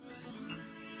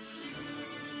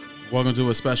Welcome to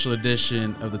a special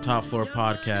edition of the Top Floor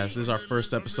Podcast. This is our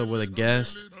first episode with a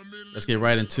guest. Let's get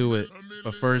right into it.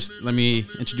 But first, let me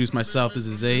introduce myself. This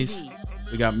is Ace.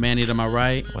 We got Manny to my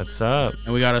right. What's up?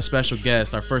 And we got our special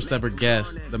guest, our first ever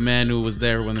guest, the man who was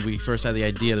there when we first had the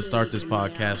idea to start this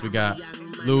podcast. We got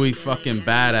Lui fucking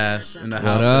Badass in the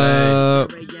house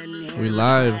today. What up? We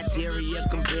live.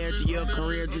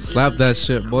 Slap that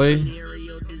shit, boy.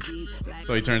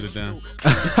 So he turns it down.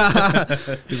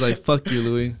 He's like, fuck you,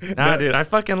 Louis. Nah, dude, I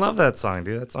fucking love that song,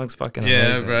 dude. That song's fucking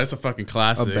amazing. Bro, it's a fucking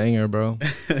classic. A banger, bro.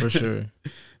 For sure.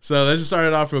 So let's just start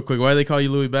it off real quick. Why do they call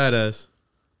you Lui Badass?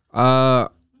 I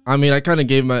mean, I kind of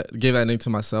gave that name to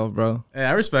myself, bro. Hey,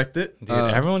 I respect it. Dude,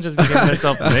 everyone just be giving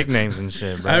themselves nicknames and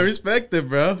shit, bro. I respect it,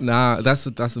 bro. Nah, that's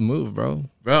a move, bro.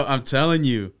 Bro, I'm telling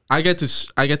you. I get to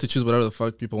choose whatever the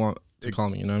fuck people want to call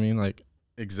me. You know what I mean? Like,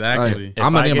 exactly. Like,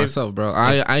 I'm gonna name myself, bro.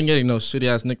 I ain't getting no shitty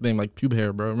ass nickname like pube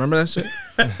hair, bro. Remember that shit?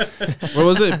 What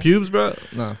was it? Pubes, bro?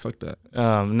 Nah, fuck that.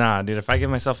 Nah, dude. If I give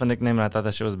myself a nickname and I thought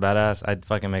that shit was badass, I'd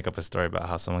fucking make up a story about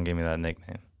how someone gave me that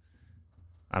nickname.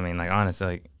 I mean, like, honestly,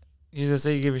 like, you just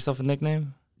say you give yourself a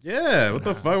nickname? Yeah. What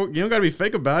the fuck? You don't gotta be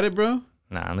fake about it, bro.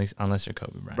 Nah, unless you're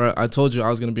Kobe Bryant. Bro, I told you I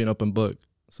was gonna be an open book,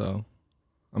 so I'm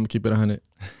gonna keep it 100.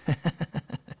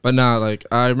 But nah, like,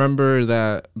 I remember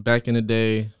that back in the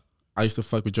day, I used to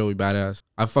fuck with Lui Badass.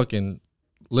 I fucking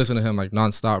listened to him like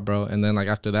nonstop, bro. And then like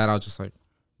after that, I was just like,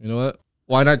 you know what?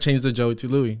 Why not change the Joey to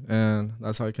Louis? And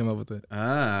that's how I came up with it.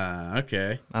 Ah,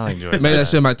 okay. I like Joey. Made that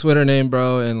shit my Twitter name,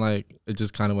 bro. And like it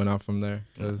just kind of went out from there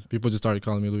because people just started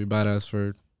calling me Lui Badass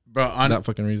for that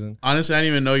fucking reason. Honestly, I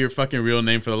didn't even know your fucking real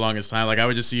name for the longest time. Like I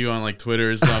would just see you on like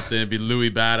Twitter or something and be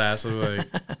Lui Badass. I was like,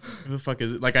 who the fuck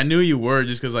is it? Like I knew you were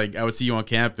just because like I would see you on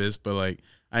campus, but like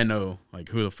I know like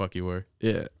who the fuck you were.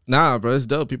 Yeah. Nah, bro, it's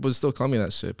dope. People still call me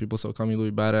that shit. People still call me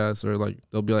Lui Badass, or like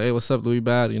they'll be like, hey, what's up, Lui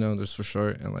Bad? You know, just for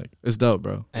short. And like it's dope,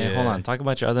 bro. Hey, hold on. Talk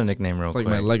about your other nickname real quick.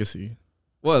 It's like my legacy.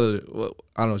 What? I don't know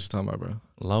what you're talking about, bro.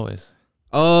 Lois.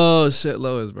 Oh shit,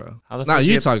 Lois, bro. Nah,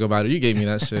 you talk about it. You gave me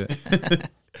that shit.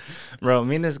 Bro,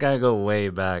 me and this guy go way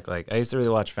back. Like I used to really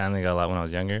watch Family Guy a lot when I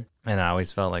was younger, and I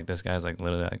always felt like this guy's like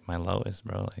literally like my Lois,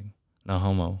 bro. Like no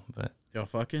homo, but Y'all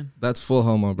fucking? That's full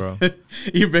homo, bro.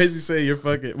 You basically say you're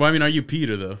fucking. Well, I mean, are you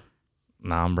Peter though?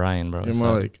 Nah, I'm Brian, bro. You're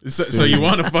more like so you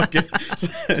want to fucking?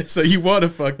 So you want to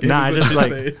fucking? Nah, I just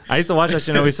like I used to watch that shit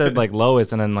and always said like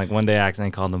Lois, and then like one day I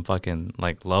accidentally called him fucking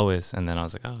like Lois, and then I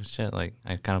was like, oh shit, like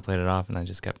I kind of played it off, and I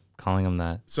just kept calling him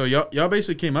that. So y'all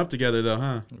basically came up together though,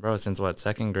 huh? Bro, since what,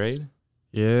 second grade?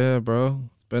 Yeah, bro.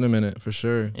 It's been a minute for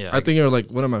sure. Yeah, I think you're like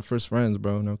one of my first friends,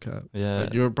 bro. No cap. Yeah.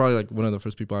 Like, you were probably like one of the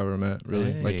first people I ever met,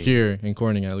 really. Hey. Like here in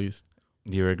Corning, at least.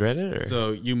 Do you regret it or?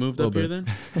 So you moved up here then?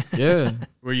 Yeah.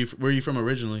 Where you from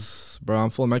originally? Bro, I'm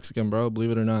full Mexican, bro.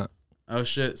 Believe it or not. Oh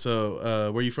shit.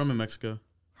 So where you from in Mexico?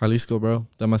 Jalisco, bro.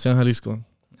 Demasiado Jalisco.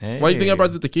 Hey. Why do you think I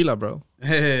brought the tequila, bro?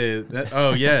 Hey.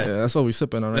 Oh yeah. Yeah, that's what we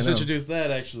sipping on right Let's now. introduce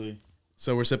that actually.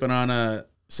 So we're sipping on a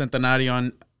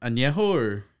Centenario Añejo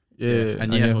or Yeah,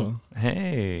 Añejo.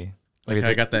 Hey. Okay,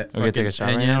 I got that. We can take a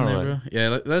shot right now, or what?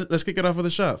 Yeah, let's kick it off with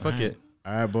a shot. Fuck All it.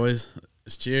 All right, boys.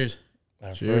 Let's cheers.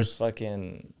 Our Cheers. first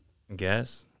fucking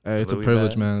guest. Hey, it's a Lui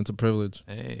privilege, Bada. man. It's a privilege.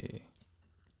 Hey.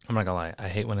 I'm not gonna lie. I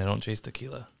hate when I don't chase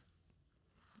tequila.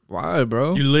 Why,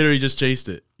 bro? You literally just chased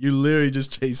it.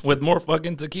 With more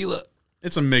fucking tequila.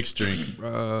 It's a mixed drink.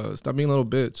 Stop being a little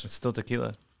bitch. It's still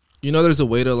tequila. You know there's a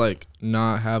way to like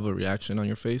not have a reaction on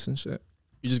your face and shit.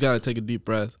 You just gotta take a deep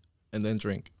breath and then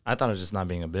drink. I thought it was just not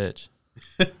being a bitch.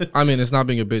 I mean, it's not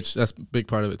being a bitch. That's a big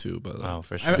part of it too. But like, Oh,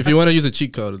 for sure. if you want to use a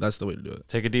cheat code, that's the way to do it.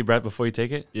 Take a deep breath before you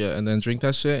take it. Yeah, and then drink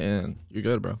that shit and you're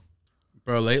good, bro.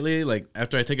 Bro, lately, like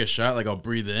after I take a shot, like I'll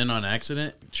breathe in on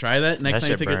accident. Try that next That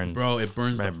time you shit take burns. it. Bro, it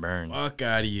burns That the burns. fuck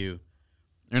out of you.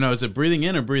 You know, is it breathing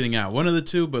in or breathing out? One of the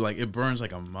two, but like it burns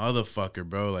like a motherfucker,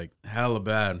 bro. Like hella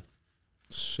bad.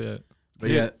 Shit. But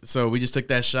yeah, so we just took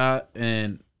that shot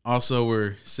and also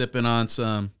we're sipping on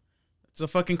it's a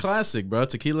fucking classic, bro.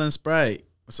 Tequila and Sprite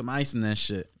with some ice in that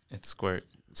shit. It's Squirt.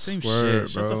 Same Squirt, shit.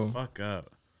 Shut bro. the fuck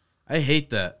up. I hate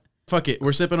that. Fuck it.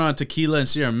 We're sipping on tequila and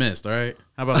Sierra Mist, all right?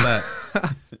 How about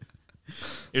that?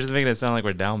 You're just making it sound like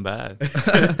we're down bad.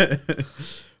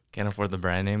 Can't afford the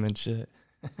brand name and shit.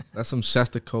 That's some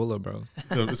Shasta Cola, bro.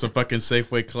 Some fucking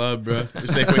Safeway Club, bro.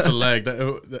 Safeway Select.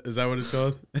 Is that what it's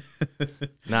called?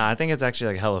 Nah, I think it's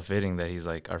actually like hella fitting that he's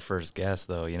like our first guest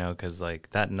though, you know, because like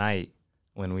that night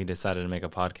when we decided to make a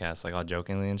podcast, like all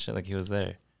jokingly and shit, like he was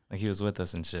there. Like he was with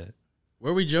us and shit.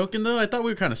 Were we joking though? I thought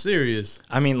we were kind of serious.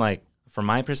 I mean, like from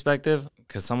my perspective,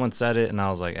 because someone said it and I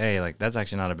was like, hey, like that's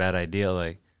actually not a bad idea.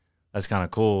 Like that's kind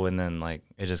of cool. And then like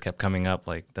it just kept coming up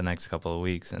like the next couple of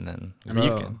weeks, and then I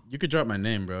mean, you could drop my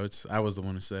name, bro. I was the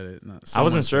one who said it. I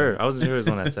wasn't sure. I wasn't sure it was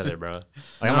the one that said it, bro. Like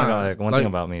I'm not gonna, like one thing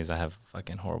about me is I have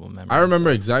fucking horrible memory. I remember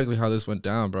exactly how this went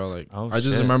down, bro. Like I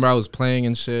just remember I was playing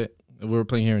and shit. We were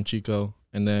playing here in Chico,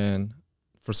 and then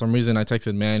for some reason I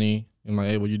texted Manny and like,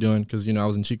 hey, what you doing? Because I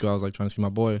was in Chico. I was like trying to see my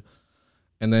boy,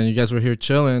 and then you guys were here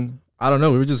chilling. I don't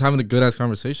know. We were just having a good ass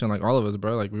conversation, like all of us,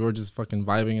 bro. Like we were just fucking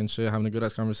vibing and shit, having a good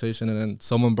ass conversation. And then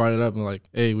someone brought it up and like,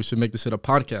 hey, we should make this shit a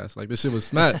podcast. Like this shit was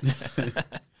smack.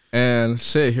 And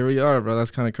shit, here we are, bro. That's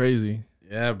kind of crazy.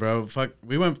 Yeah, bro. Fuck,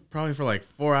 we went probably for like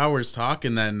 4 hours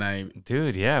talking that night,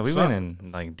 dude. Yeah, we went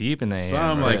in like deep in the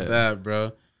something like that,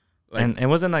 bro. Like, and it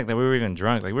wasn't like that we were even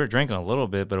drunk. Like we were drinking a little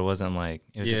bit, but it wasn't like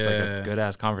it was just like a good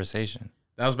ass conversation.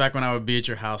 That was back when I would be at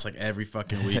your house like every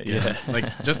fucking weekend,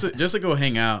 like just to go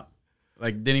hang out.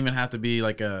 Like, didn't even have to be,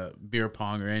 like, a beer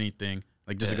pong or anything.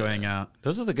 Like, just to go hang out.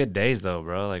 Those are the good days, though,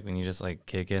 bro. Like, when you just, like,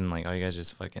 kick in, like, oh, you guys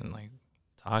just fucking, like,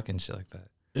 talk and shit like that.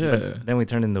 Yeah. But then we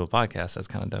turned into a podcast. That's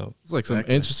kind of dope. It's, like, some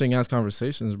interesting-ass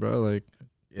conversations, bro. Like,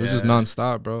 it was just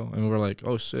nonstop, bro. And we were like,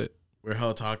 oh, shit. We're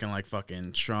hell talking, like,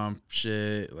 fucking Trump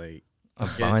shit. Like, a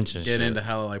bunch of shit. Get into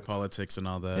hella, like, politics and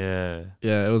all that. Yeah.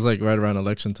 Yeah, it was, like, right around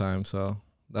election time. So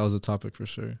that was a topic for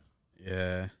sure.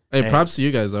 Yeah. Hey, props to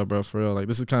you guys though, bro. For real, like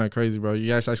this is kind of crazy, bro. You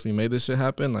guys actually made this shit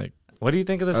happen. Like, what do you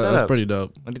think of the setup? That's pretty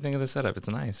dope. What do you think of the setup? It's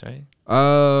nice,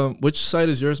 right? Which side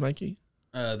is yours, Mikey?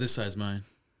 This side's mine.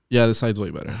 Yeah, this side's way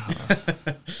better.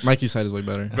 Mikey's side is way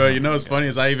better. Bro, you know what's funny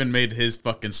is I even made his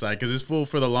fucking side because this fool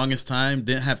for the longest time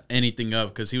didn't have anything up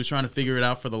because he was trying to figure it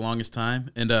out for the longest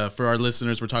time. And for our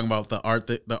listeners, we're talking about the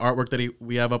artwork that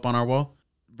we have up on our wall.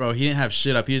 Bro, he didn't have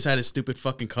shit up. He just had his stupid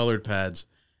fucking colored pads.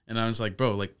 And I was like,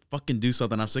 bro, like, fucking do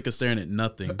something. I'm sick of staring at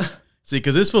nothing. See,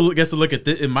 because this fool gets to look at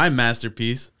in my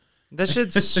masterpiece. That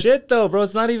shit's shit, though, bro.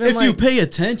 It's not even if you pay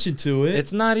attention to it.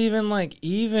 It's not even, like,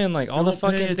 all the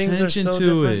fucking things are so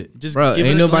different. Just bro,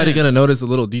 ain't nobody going to notice the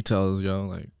little details, yo.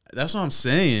 Like, that's what I'm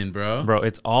saying, bro. Bro,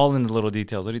 it's all in the little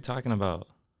details. What are you talking about?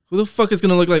 Who the fuck is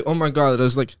going to look like, oh, my God,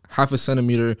 there's, like, half a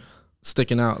centimeter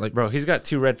sticking out? Like, bro, he's got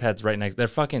 2 red pads right next. They're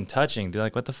fucking touching. Dude,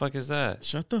 like, what the fuck is that?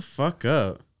 Shut the fuck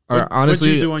up. Honestly,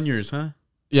 what'd you do on yours, huh?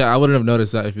 Yeah, I wouldn't have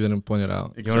noticed that if you didn't point it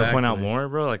out. Exactly. You want to point out more,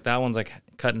 bro? Like that one's like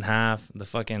cut in half. The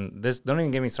fucking don't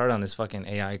even get me started on this fucking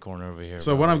AI corner over here.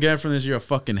 So what I'm getting from this, you're a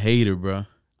fucking hater, bro.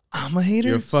 I'm a hater.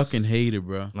 You're a fucking hater,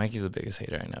 bro. Mikey's the biggest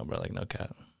hater right now, bro. Like no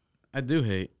cap. I do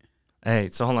hate. Hey,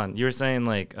 so hold on. You were saying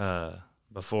like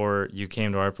before you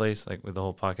came to our place, like with the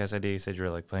whole podcast idea, you said you were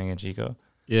like playing in Chico.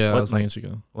 Yeah, I was playing in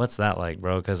Chico. What's that like,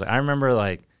 bro? Because I remember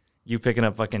like you picking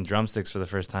up fucking drumsticks for the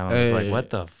first time. I was like, what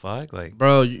the fuck? Like,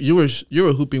 bro, you were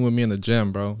hooping with me in the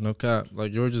gym, bro. No cap.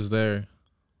 Like, you were just there.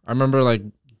 I remember, like,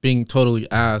 being totally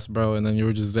ass, bro, and then you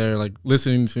were just there, like,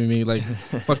 listening to me, like,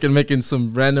 fucking making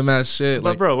some random-ass shit. But,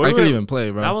 like, bro, I couldn't even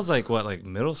play, bro. That was, like, what, like,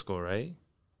 middle school, right?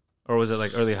 Or was it,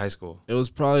 like, early high school? It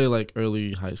was probably, like,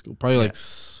 early high school. Probably, like,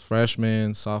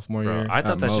 freshman, sophomore year. I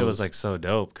thought that shit was, like, so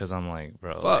dope, because I'm like,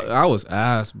 bro. Fuck, I was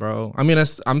ass, bro. I mean,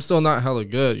 I'm still not hella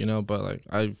good, you know, but, like,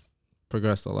 I've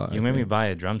progressed a lot. You made me buy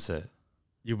a drum set.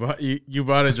 You bought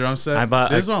a drum set?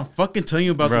 This is what I'm fucking telling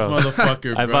you about, bro. This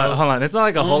motherfucker, bro. Hold on. It's not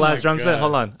like a whole ass drum set.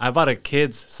 Hold on. I bought a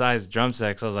kid's size drum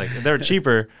set because I was like, they're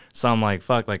cheaper. So I'm like,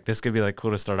 fuck, like this could be like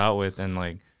cool to start out with. And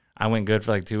like, I went good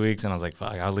for like 2 weeks and I was like,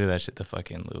 fuck, I'll leave that shit to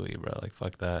fucking Louis, bro. Like,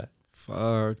 fuck that.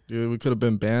 Fuck, dude. We could have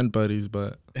been band buddies,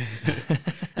 but.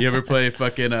 You ever play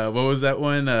fucking, what was that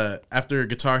one? After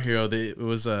Guitar Hero, it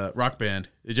was Rock Band.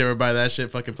 Did you ever buy that shit,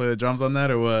 fucking play the drums on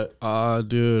that or what?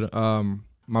 Dude,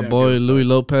 my boy Luis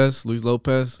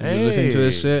Lopez, hey. Listening to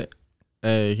this shit,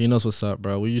 hey, he knows what's up,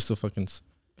 bro. We used to fucking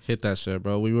hit that shit,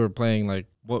 bro. We were playing like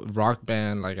what Rock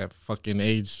Band like at fucking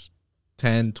age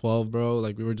 10, 12, bro.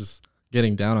 Like we were just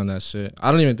getting down on that shit.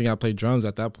 I don't even think I played drums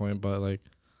at that point, but like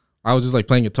I was just like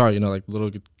playing guitar, you know, like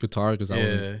little guitar because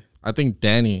I think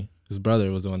Danny, his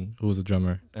brother, was the one who was a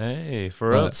drummer. Hey, for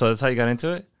real? So that's how you got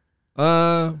into it?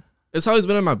 It's always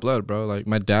been in my blood, bro. Like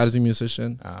my dad is a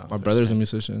musician, my brother's a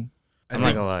musician. I'm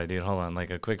not gonna lie, dude. Hold on, like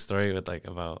a quick story with like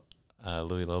about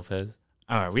Luis Lopez.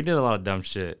 All right, we did a lot of dumb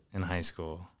shit in high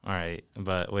school. All right,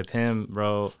 but with him,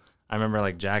 bro, I remember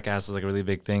like Jackass was like a really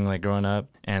big thing like growing up,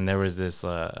 and there was this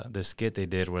skit they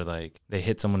did where like they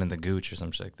hit someone in the gooch or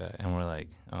something like that, and we're like,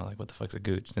 oh, like what the fuck's a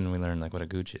gooch? Then we learned like what a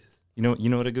gooch is. You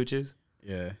know what a gooch is?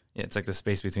 Yeah. Yeah, it's like the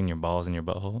space between your balls and your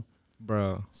butthole.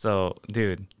 Bro. So,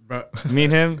 dude, me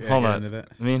and him, hold on.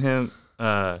 Me and him,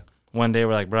 one day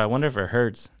we're like, bro, I wonder if it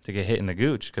hurts to get hit in the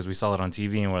gooch because we saw it on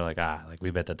TV and we're like, like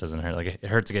we bet that doesn't hurt. Like it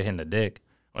hurts to get hit in the dick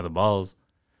or the balls,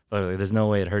 but like, there's no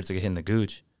way it hurts to get hit in the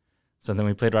gooch. So then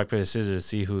we played rock paper scissors to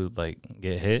see who like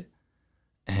get hit,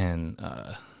 and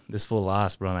this fool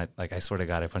lost, bro. And I swear to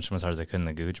God, I punched him as hard as I could in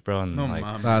the gooch, bro. And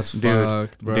that's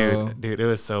fucked, bro. Dude, it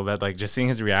was so bad. Like just seeing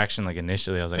his reaction, like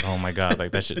initially, I was like, oh my God,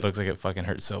 like that shit looks like it fucking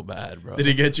hurt so bad, bro. Did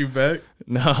he get you back?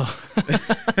 No.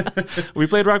 We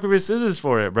played rock paper scissors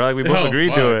for it, bro. Like we both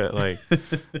agreed to it. Like,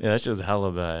 yeah, that shit was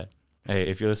hella bad. Hey,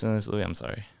 if you're listening to this, Louis, I'm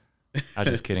sorry. I'm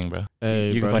just kidding, bro.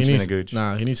 Hey, you bro, can punch me in the gooch.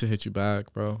 Nah, he needs to hit you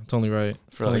back, bro. It's only right.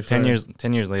 For like 10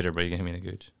 years later, bro, you can hit me in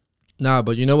the gooch. Nah,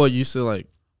 but you know what used to like,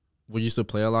 we used to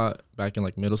play a lot back in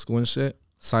like middle school and shit?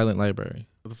 Silent Library.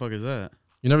 What the fuck is that?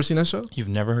 You never seen that show? You've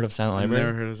never heard of Silent I've Library?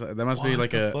 never heard of that. That must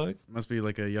be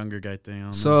like a younger guy thing. I don't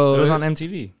know. So it was on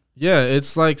MTV. Yeah,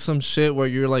 it's like some shit where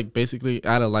you're like basically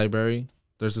at a library.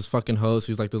 There's this fucking host,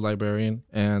 he's like the librarian,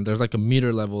 and there's like a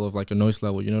meter level of like a noise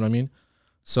level, you know what I mean?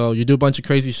 So you do a bunch of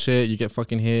crazy shit, you get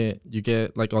fucking hit, you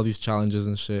get like all these challenges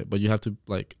and shit, but you have to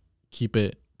like keep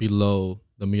it below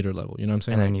the meter level, you know what I'm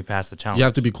saying? And then like, you pass the challenge. you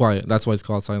have to be quiet. That's why it's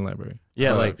called Silent Library.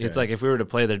 Yeah, it's like if we were to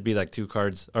play, there'd be like 2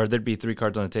 cards, or there'd be 3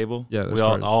 cards on the table. Yeah, we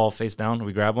all face down,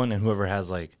 we grab one, and whoever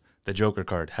has like the Joker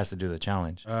card has to do the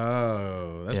challenge.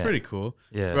 Oh, that's pretty cool.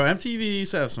 Yeah. Bro, MTV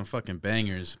used to have some fucking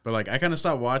bangers, but like I kind of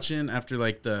stopped watching after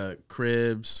like the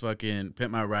Cribs, fucking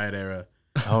Pimp My Ride era.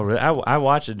 Oh, really? I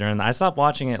watched it I stopped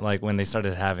watching it like when they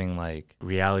started having like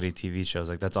reality TV shows.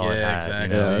 Like that's all it had.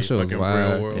 Exactly. Yeah, that shit was fucking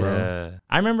wild, Real World. Yeah.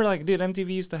 I remember like, dude, MTV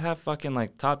used to have fucking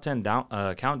like top 10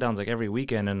 countdowns like every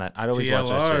weekend, and I'd always watch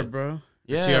that shit. Bro.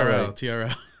 Yeah.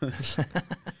 TRL.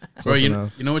 Bro, you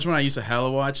know which one I used to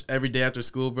hella watch every day after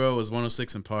school, bro? Was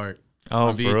 106 in Park. Oh,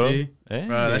 on for BT. real?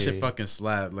 Bro, that shit fucking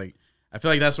slapped. Like, I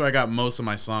feel like that's where I got most of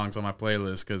my songs on my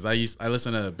playlist, because I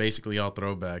listen to basically all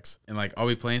throwbacks, and like I'll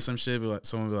be playing some shit, but like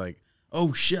someone will be like,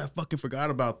 oh shit, I fucking forgot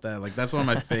about that. Like that's one of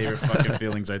my favorite fucking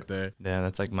feelings right there. Yeah,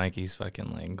 that's like Mikey's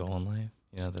fucking like goal in life.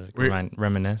 You know, they're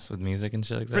reminisce with music and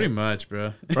shit like that. Pretty much,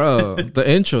 bro. Bro, the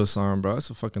intro song, bro, that's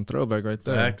a fucking throwback right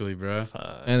there. Exactly, bro.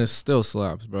 And it still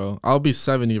slaps, bro. I'll be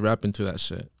 70 rapping to that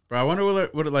shit. Bro, I wonder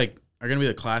what it like are gonna be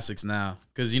the classics now,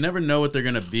 because you never know what they're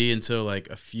gonna be until like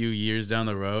a few years down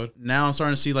the road. Now I'm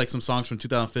starting to see like some songs from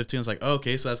 2015. It's like, oh,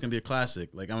 okay, so that's gonna be a classic.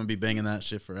 Like I'm gonna be banging that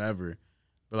shit forever.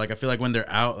 But like I feel like when they're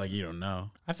out, like you don't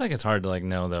know. I feel like it's hard to like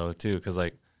know though too, because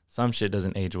like some shit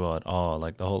doesn't age well at all.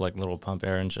 Like the whole like Little Pump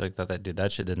era and shit like that.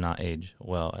 That shit did not age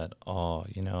well at all.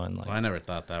 You know, and like I never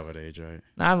thought that would age right.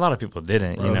 Nah, a lot of people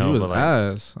didn't. Bro, you know, he was but like,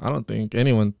 ass. I don't think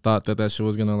anyone thought that shit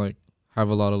was gonna like have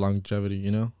a lot of longevity.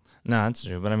 You know. Nah, that's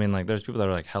true. But I mean, like, there's people that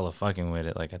were like hella fucking with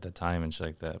it, like at the time and shit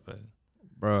like that. But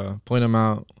bro, point them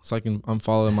out so I can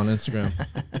unfollow them on Instagram,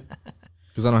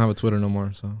 because I don't have a Twitter no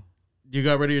more. So You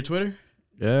got rid of your Twitter?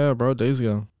 yeah, bro, days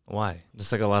ago. why?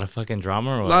 Just like a lot of fucking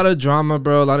drama, or A what? lot of drama,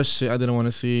 bro. A lot of shit I didn't want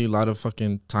to see. A lot of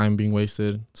fucking time being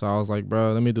wasted. So I was like,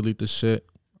 bro, let me delete this shit.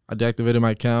 I deactivated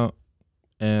my account,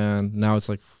 and now it's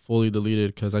like fully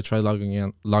deleted because I tried logging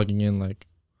in like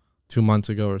 2 months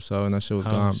ago or so, and that shit was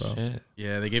gone, bro. Shit.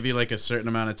 Yeah, they give you like a certain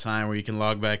amount of time where you can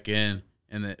log back in,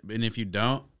 and if you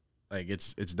don't, like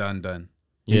it's done.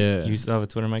 Yeah. You still have a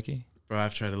Twitter, Mikey? Bro,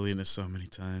 I've tried deleting it so many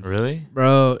times. Really?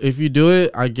 Bro, if you do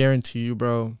it, I guarantee you,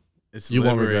 bro, It's you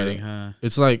won't regret liberating, it. huh?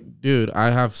 It's like, dude,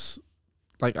 I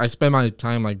spend my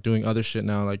time like doing other shit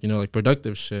now, like, you know, like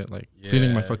productive shit, like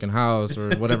cleaning my Yeah. fucking house or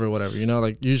whatever, you know,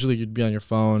 like usually you'd be on your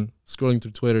phone, scrolling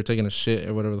through Twitter, taking a shit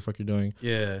or whatever the fuck you're doing.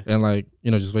 Yeah. And like,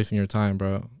 you know, just wasting your time,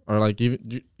 bro. Or like,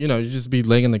 even, you know, you just be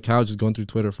laying on the couch, just going through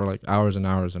Twitter for like hours and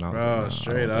hours and hours. Bro, like, nah, I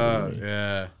straight don't want that up, to be me.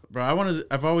 yeah. Bro,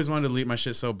 I've always wanted to delete my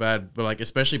shit so bad, but like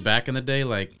especially back in the day,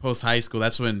 like post high school,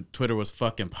 that's when Twitter was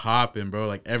fucking popping, bro.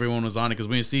 Like everyone was on it because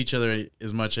we didn't see each other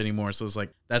as much anymore. So it's like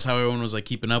that's how everyone was like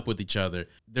keeping up with each other.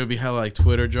 There'd be hella like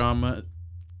Twitter drama.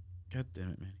 God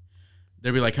damn it, man.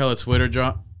 There'd be like hella Twitter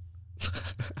drama.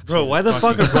 Bro, why the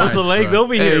fuck fucking are both the Christ, legs bro.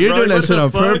 over here? Hey, you're bro? doing Like, that shit what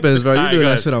on the fuck? purpose, bro. You're Alright, doing go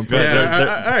that ahead. shit on Go ahead. purpose.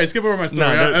 Yeah, all right, skip over my story.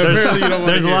 No, Apparently you don't want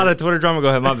to there's a hear lot it. of Twitter drama. Go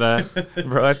ahead, my bad.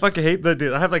 Bro, I fucking hate the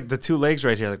dude. I have like the 2 legs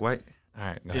right here. Like, why? All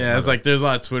right, go ahead, Yeah, my it's bad. like there's a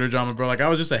lot of Twitter drama, bro. Like I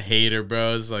was just a hater,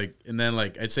 bro. It's like, and then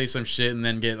like I'd say some shit and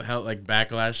then get held like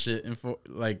backlash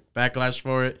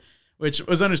for it, which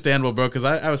was understandable, bro. Because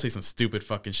I would say some stupid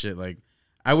fucking shit. Like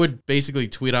I would basically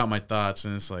tweet out my thoughts,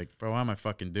 and it's like, bro, why am I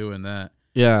fucking doing that?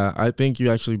 Yeah, I think you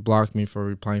actually blocked me for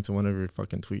replying to one of your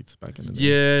fucking tweets back in the day.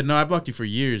 Yeah, no, I blocked you for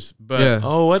years, but Yeah.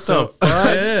 Oh, what so the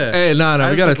fuck? yeah. Hey, no, I we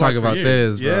used gotta to block talk for about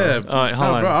years. this, bro. Yeah, All right, hold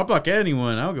no, on. bro, I'll block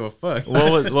anyone. I don't give a fuck.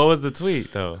 What was the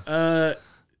tweet though?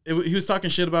 He was talking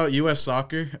shit about U.S.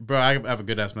 soccer, bro. I have a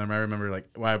good ass memory. I remember like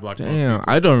why I blocked. most Damn,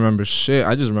 people. I don't remember shit.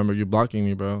 I just remember you blocking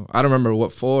me, bro. I don't remember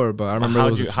what for, but I remember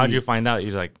it was a tweet. How'd you find out?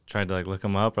 You like tried to like look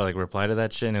him up or like reply to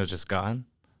that shit and it was just gone?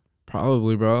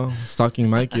 Probably, bro. Stalking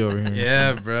Mikey over here.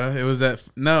 Yeah, bro. It was that.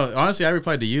 No, honestly, I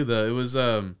replied to you though. It was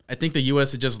I think the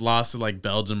U.S. had just lost to like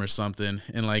Belgium or something,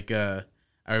 and like I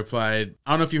replied.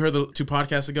 I don't know if you heard the 2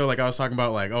 podcasts ago. Like I was talking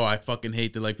about like, oh, I fucking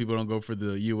hate that like people don't go for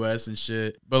the U.S. and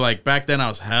shit. But like back then, I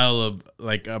was hella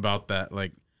like about that.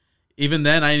 Like even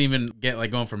then, I didn't even get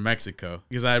like going for Mexico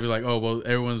because I'd be like, oh, well,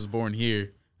 everyone's born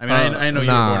here. I mean, I know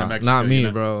you were born in Mexico. Not me, you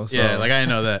know? bro. So. Yeah, like I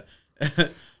know that.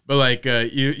 But like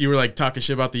you were like talking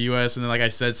shit about the U.S. and then like I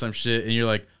said some shit and you're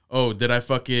like, oh, did I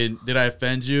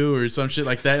offend you or some shit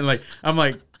like that? And like I'm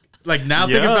like now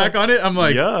thinking back on it, I'm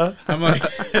like, I'm like,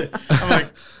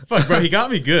 fuck, bro, he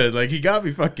got me good. Like he got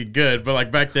me fucking good. But like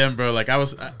back then, bro, like I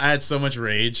had so much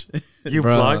rage. You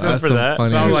blocked him for that?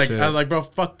 So I was like, bro,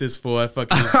 fuck this fool. I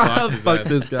fucking just blocked his fuck ass.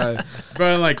 this guy,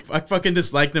 bro. Like I fucking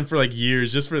disliked him for like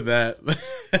years just for that.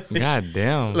 God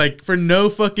damn. Like for no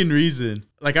fucking reason.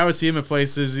 Like I would see him in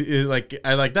places, like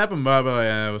I like that, but like,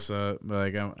 yeah, what's up?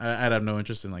 But like I'd have no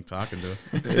interest in like talking to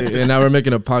him. And now we're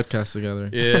making a podcast together.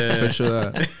 Yeah, picture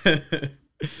that.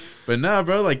 But nah,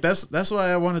 bro, like that's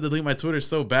why I wanted to delete my Twitter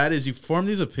so bad. Is you form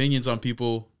these opinions on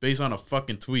people based on a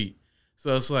fucking tweet.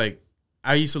 So it's like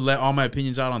I used to let all my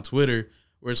opinions out on Twitter,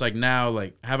 where it's like now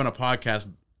like having a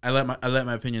podcast, I let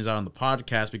my opinions out on the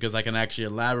podcast because I can actually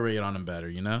elaborate on them better,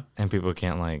 you know. And people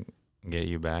can't like get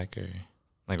you back or.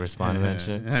 Like respond to that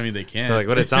shit. I mean, they can. So like,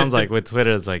 what it sounds like with Twitter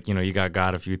is like, you know, you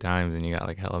got a few times and you got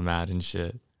like hella mad and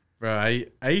shit. Bro,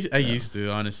 I used to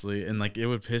honestly, and like it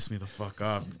would piss me the fuck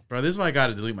off, bro. This is why I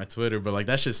gotta delete my Twitter. But like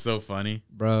that shit's so funny,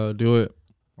 bro. Do it.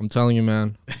 I'm telling you,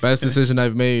 man. Best decision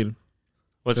I've made.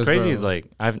 What's crazy is like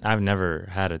I've never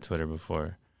had a Twitter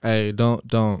before. Hey, don't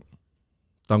go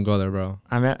there, bro.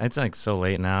 I mean, it's like so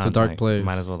late now. It's a dark like, place.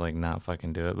 Might as well like not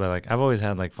fucking do it. But like I've always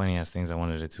had like funny ass things I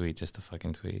wanted to tweet just to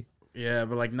fucking tweet. Yeah,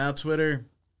 but like now Twitter,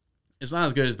 it's not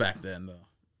as good as back then though.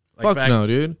 Like Fuck no,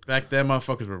 dude. Back then,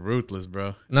 motherfuckers were ruthless,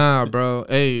 bro. Nah, bro.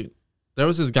 Hey, there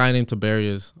was this guy named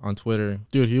Tiberius on Twitter.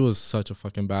 Dude, he was such a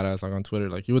fucking badass like on Twitter.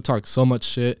 Like he would talk so much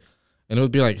shit, and it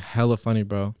would be like hella funny,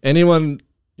 bro. Anyone,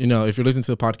 you know, if you're listening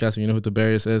to the podcast and you know who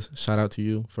Tiberius is, shout out to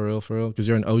you for real, because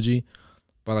you're an OG.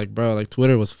 But like, bro, like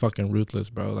Twitter was fucking ruthless,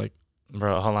 bro. Like,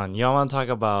 bro, hold on. Y'all want to talk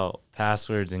about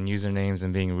passwords and usernames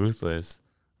and being ruthless?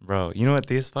 Bro, you know what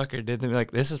this fucker did to me? Like,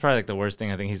 this is probably like the worst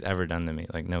thing I think he's ever done to me.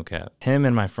 Like, no cap. Him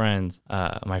and my friends,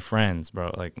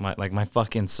 bro, like my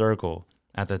fucking circle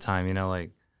at the time, you know, like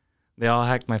they all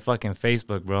hacked my fucking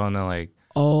Facebook, bro, and they're like,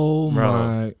 oh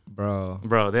my,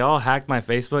 bro, they all hacked my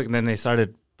Facebook, and then they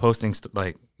started posting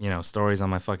like, you know, stories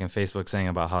on my fucking Facebook saying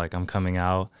about how like I'm coming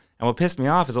out. And what pissed me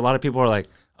off is a lot of people were like,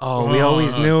 oh, we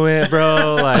always knew it,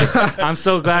 bro. Like, I'm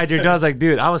so glad you're done. I was like,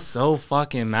 dude, I was so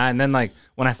fucking mad. And then, like,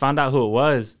 when I found out who it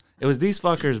was these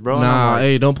fuckers, bro. Nah, like,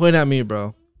 hey, don't point at me,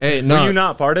 bro. Hey, no. Were you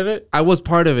not part of it? I was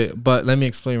part of it, but let me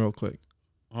explain real quick.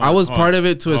 I was part of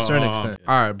it to a certain extent.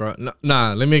 All right, bro.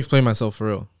 Nah, let me explain myself for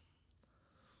real.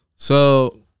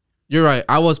 So, you're right.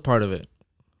 I was part of it.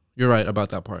 You're right about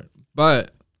that part.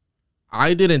 But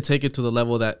I didn't take it to the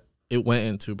level that it went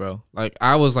into, bro. Like,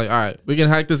 I was like, all right, we can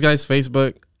hack this guy's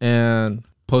Facebook and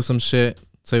post some shit,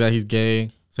 say that he's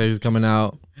gay, say he's coming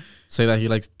out, say that he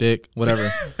likes dick, whatever.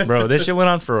 Bro, this shit went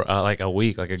on for like a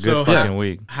week, like a good fucking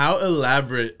week. How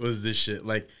elaborate was this shit?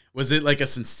 Like, was it like a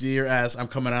sincere ass, I'm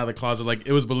coming out of the closet? Like,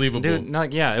 it was believable. Dude, no,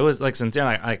 yeah, it was like sincere.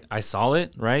 Like, I saw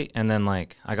it, right? And then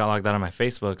like I got logged out of my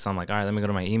Facebook, so I'm like, all right, let me go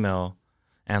to my email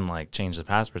and like change the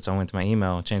password. So I went to my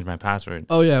email, changed my password.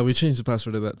 Oh yeah, we changed the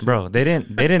password to that too. Bro, they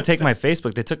didn't take my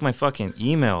Facebook. They took my fucking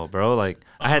email, bro. Like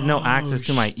I had no access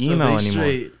to my email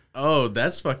anymore. Oh,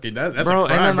 that's fucking that's bro, a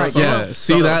crime, and then, bro.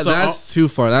 like, That's too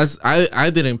far. That's I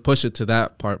didn't push it to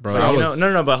that part, bro. So,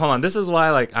 no, but hold on. This is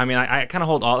why, like, I mean, I kind of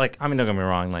hold all, like, I mean, don't get me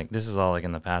wrong, like, this is all like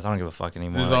in the past. I don't give a fuck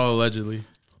anymore. This is all allegedly.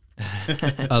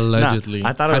 Allegedly,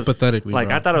 I thought it was, hypothetically, like,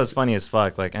 bro. I thought it was funny as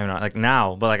fuck. Like, I mean, like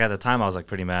now, but like at the time, I was like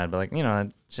pretty mad. But like, you know,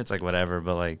 that shit's like whatever.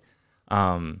 But like,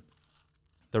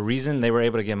 the reason they were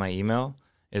able to get my email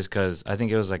is because I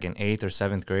think it was like in 8th or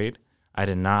 7th grade. I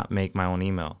did not make my own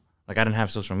email. Like I didn't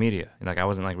have social media. Like I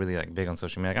wasn't like really like big on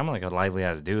social media. Like I'm like a lively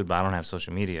ass dude, but I don't have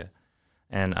social media.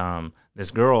 And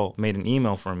this girl made an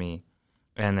email for me,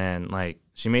 and then like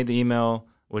she made the email,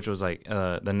 which was like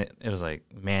it was like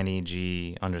Manny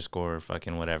G _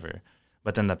 fucking whatever.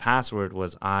 But then the password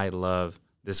was I love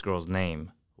this girl's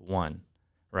name 1,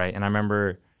 right? And I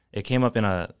remember it came up in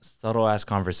a subtle ass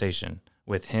conversation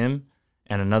with him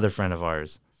and another friend of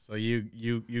ours. So you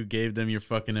gave them your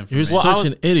fucking information. You're such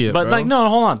an idiot, but bro. like no,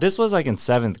 hold on. This was like in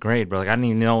 7th grade, bro. Like I didn't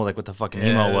even know like what the fucking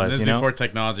email was. This you know, before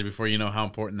technology, before you know how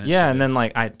important that. Yeah, shit and is. then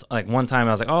like I like one time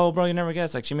I was like, oh, bro, you never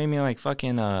guess. Like she made me like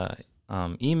fucking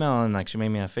email, and like she made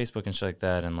me a Facebook and shit like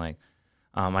that, and like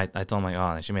I told him like,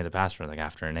 oh, she made the password like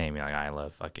after her name. You're like, I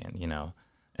love fucking,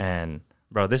 and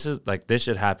bro, this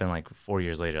should happen like 4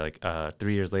 years later, like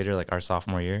 3 years later, like our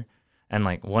sophomore year, and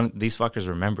like these fuckers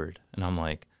remembered, and I'm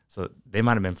like, so they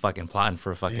might have been fucking plotting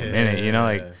for a fucking minute,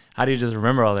 like how do you just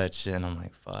remember all that shit? And I'm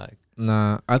like, fuck.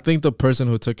 Nah, I think the person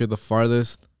who took it the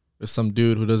farthest is some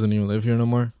dude who doesn't even live here no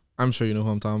more. I'm sure you know who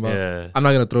I'm talking about. Yeah. I'm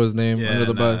not gonna throw his name under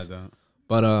the bus.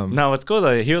 But no, it's cool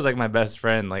though. He was like my best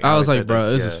friend. Like I was like,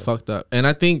 bro, this is fucked up. And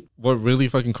I think what really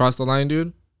fucking crossed the line,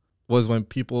 dude, was when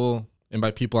people, and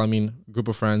by people I mean group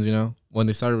of friends, when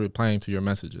they started replying to your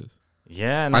messages.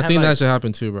 Yeah, and I think that should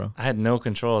happen too, bro. I had no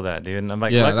control of that, dude. And I'm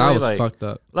like, yeah, that was fucked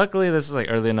up. Luckily, this is like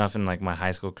early enough in like my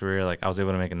high school career. Like I was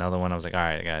able to make another one. I was like, all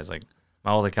right, guys, like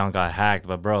my old account got hacked,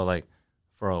 but bro, like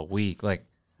for a week, like.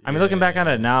 I mean, looking back on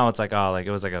it now, it's like, oh, like it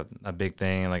was like a big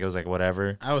thing, and like it was like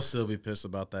whatever. I would still be pissed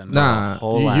about that. Nah, a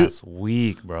whole last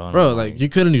week, bro. Bro, like you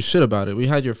couldn't do shit about it. We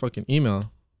had your fucking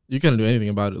email. You couldn't do anything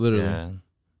about it, literally. Yeah.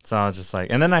 So I was just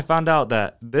like, and then I found out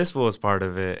that this was part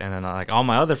of it, and then like all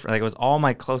my other like it was all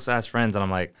my close ass friends, and I'm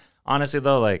like, honestly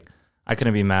though, like I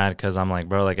couldn't be mad because I'm like,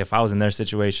 bro, like if I was in their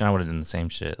situation, I would have done the same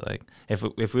shit. Like if we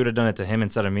would have done it to him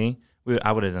instead of me,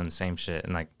 I would have done the same shit,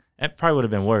 and like it probably would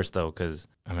have been worse though, because.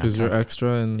 Because you're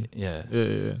extra and yeah.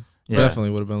 Definitely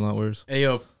would have been a lot worse. Hey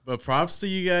yo, but props to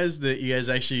you guys that you guys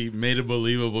actually made it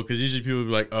believable, because usually people would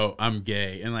be like, oh, I'm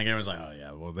gay, and like everyone's like, oh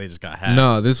yeah, well they just got hacked.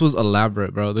 No, this was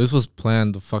elaborate, bro. This was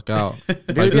planned the fuck out.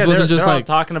 Dude, like, this wasn't just like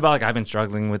talking about like I've been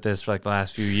struggling with this for like the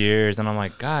last few years, and I'm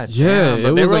like, God, yeah,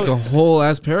 it was like a whole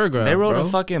ass paragraph. They wrote a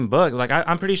fucking book. Like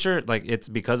I'm pretty sure like it's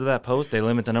because of that post they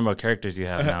limit the number of characters you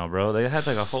have now, bro. They had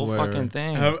like a whole fucking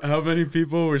thing. How many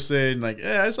people were saying like,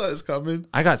 yeah, I saw this coming?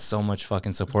 I got so much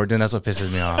fucking support, dude. That's what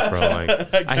pisses me off, bro. Like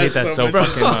I hate that so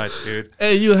fucking much, dude.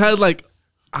 Hey, you had like,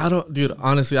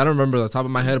 honestly, I don't remember the top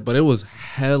of my head, but it was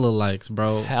hella likes,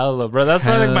 bro. Hella, bro. That's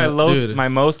probably like my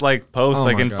most like post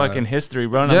like in fucking history,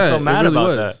 bro. And I'm so mad really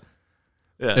about that.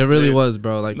 Yeah, it really was,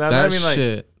 bro. Like that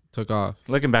shit took off.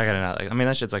 Looking back at it now, like I mean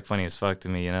that shit's like funny as fuck to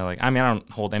me, Like I mean I don't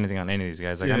hold anything on any of these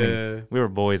guys. Like I mean we were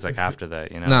boys like after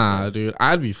that, Nah, dude,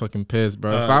 I'd be fucking pissed,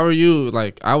 bro. If I were you,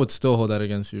 like I would still hold that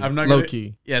against you. I'm not low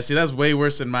key. Yeah, see that's way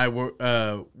worse than my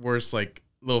worst like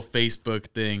little Facebook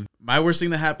thing. My worst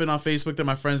thing that happened on Facebook that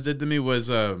my friends did to me was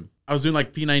I was doing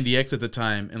like P90X at the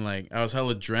time, and like I was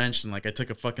hella drenched, and like I took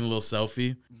a fucking little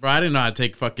selfie. Bro, I didn't know how to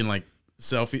take fucking like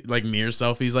mirror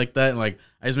selfies like that, and like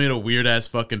I just made a weird ass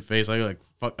fucking face. I look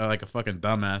like a fucking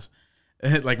dumbass,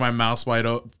 like my mouth's wide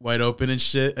open and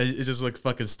shit. It just looks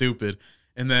fucking stupid.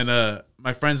 And then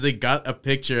my friends, they got that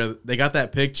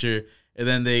picture, and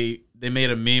then they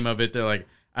made a meme of it. They're like,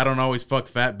 I don't always fuck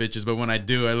fat bitches, but when I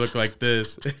do, I look like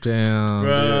this. Damn,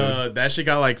 bro, dude. That shit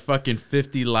got like fucking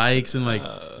 50 likes and like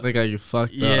they got you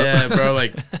fucked up. Yeah, bro.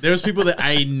 Like there was people that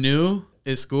I knew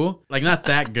at school, like not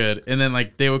that good, and then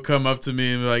like they would come up to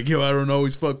me and be like, "Yo, I don't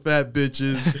always fuck fat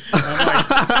bitches."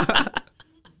 I'm like,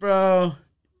 bro,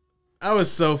 I was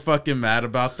so fucking mad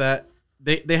about that.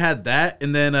 They had that,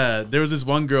 and then there was this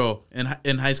one girl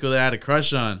in high school that I had a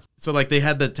crush on. So like they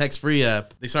had the text free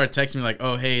app. They started texting me like,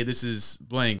 "Oh hey, this is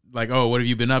blank." Like, "Oh, what have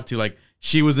you been up to?" Like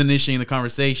she was initiating the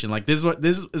conversation. Like this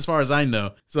is as far as I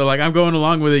know. So like I'm going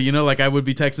along with it, like I would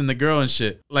be texting the girl and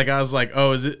shit. Like I was like,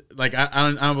 "Oh, is it like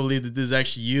I don't believe that this is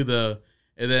actually you though."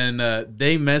 And then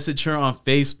they message her on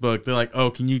Facebook. They're like,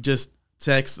 "Oh, can you just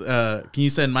text? Can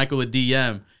you send Michael a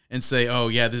DM?" And say, "Oh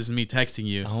yeah, this is me texting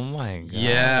you." Oh my god.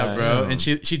 Yeah, bro. And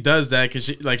she does that because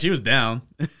she was down.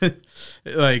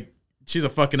 Like she's a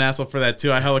fucking asshole for that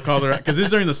too. I hella called her out because it's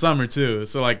during the summer too.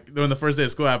 So like when the first day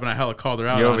of school happened, I hella called her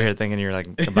out. You're over here thinking you're like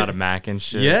about a Mac and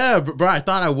shit. Yeah, bro. I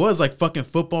thought I was like fucking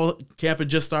football camp had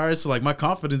just started, so like my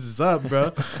confidence is up,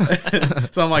 bro.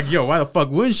 So I'm like, yo, why the fuck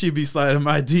wouldn't she be sliding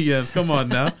my DMs? Come on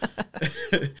now.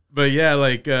 But yeah,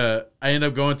 like I end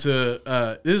up going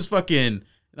to this is fucking.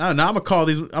 Now I'm gonna call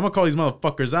these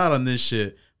motherfuckers out on this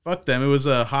shit. Fuck them. It was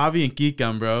Javi and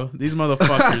Geekam, bro. These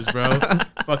motherfuckers, bro.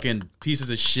 Fucking pieces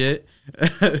of shit.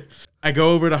 I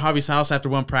go over to Javi's house after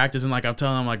one practice and like I'm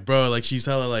telling him like, bro, like she's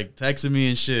hella like texting me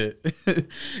and shit.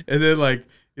 And then like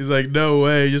he's like, no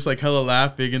way, just like hella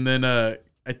laughing. And then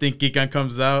I think Geekam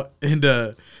comes out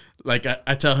and like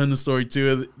I tell him the story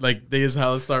too. Like they just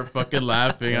hella start fucking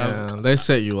laughing. They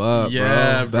set you up,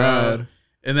 yeah, bro. Bad.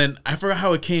 And then I forgot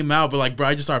how it came out, but like, bro,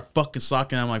 I just started fucking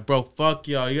socking. I'm like, bro, fuck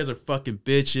y'all. You guys are fucking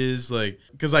bitches. Like,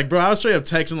 cause like, bro, I was straight up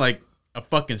texting like a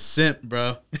fucking simp,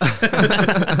 bro.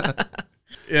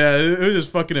 Yeah, it was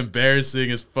just fucking embarrassing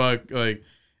as fuck. Like,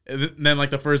 and then like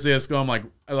the first day of school, I'm like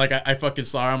I fucking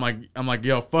saw her. I'm like,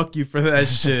 yo, fuck you for that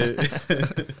shit.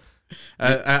 I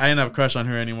didn't have a crush on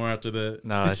her anymore after that.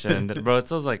 No, I shouldn't. Bro, it's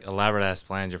those like elaborate ass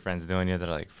plans your friends doing you that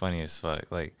are like funny as fuck.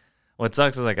 Like, what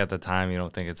sucks is like at the time you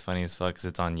don't think it's funny as fuck because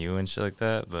it's on you and shit like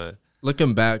that. But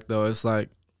looking back though, it's like,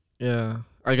 yeah,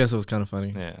 I guess it was kind of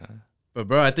funny. yeah. But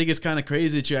bro, I think it's kind of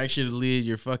crazy that you actually lead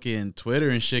your fucking Twitter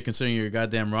and shit, considering you're a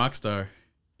goddamn rock star.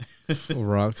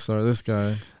 Rockstar, this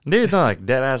guy. Dude, no, like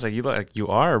dead ass, like you look like you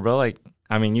are, bro. Like,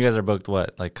 I mean, you guys are booked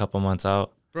what, like couple months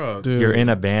out? Bro, Dude. You're in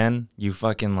a band. You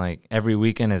fucking like every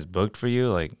weekend is booked for you.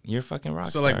 Like you're fucking rock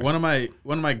so star. like one of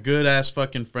my good ass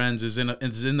fucking friends is in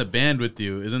the band with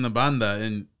you, is in the banda,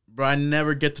 and bro, I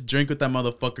never get to drink with that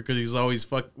motherfucker because he's always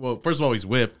well, first of all, he's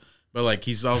whipped, but like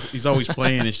he's always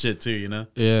playing and shit too, you know?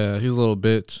 Yeah, he's a little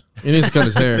bitch. He needs to cut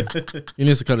his hair. He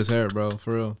needs to cut his hair, bro,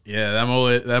 for real. Yeah,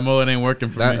 that mullet ain't working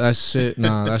for me. That shit,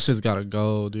 nah, that shit's gotta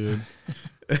go, dude.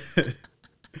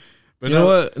 But you know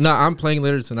what? Nah, I'm playing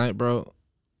later tonight, bro.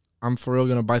 I'm for real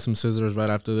gonna buy some scissors right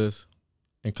after this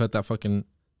and cut that fucking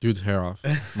dude's hair off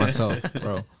myself,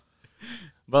 bro.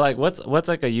 But like, what's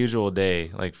like a usual day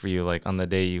like for you? Like on the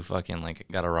day you fucking like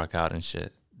gotta rock out and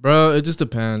shit. Bro, it just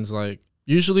depends. Like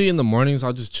usually in the mornings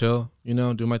I'll just chill, you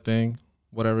know, do my thing,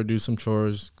 whatever, do some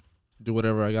chores, do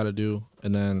whatever I gotta do,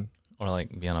 and then Or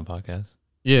like be on a podcast.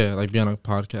 yeah, like be on a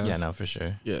podcast. Yeah, no, for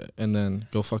sure. Yeah, and then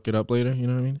go fuck it up later. You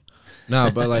know what I mean? No,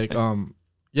 but like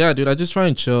yeah, dude, I just try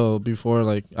and chill before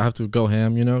like I have to go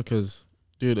ham, you know, because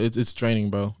dude, it's draining,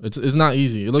 bro. It's not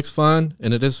easy. It looks fun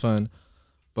and it is fun,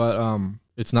 but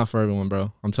it's not for everyone,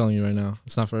 bro. I'm telling you right now,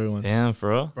 it's not for everyone. Damn, for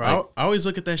real. bro, Like, I always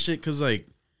look at that shit because like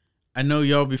I know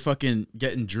y'all be fucking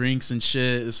getting drinks and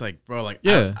shit. It's like, bro, like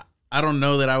Yeah. I don't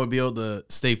know that I would be able to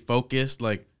stay focused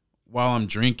like while I'm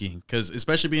drinking, because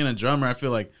especially being a drummer, I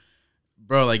feel like,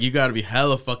 bro, like you got to be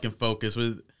hella fucking focused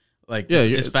with like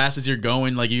as fast as you're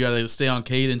going, like you got to stay on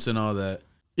cadence and all that.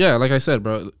 Yeah, like I said,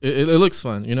 bro, it looks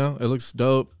fun, you know? It looks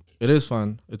dope. It is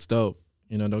fun. It's dope.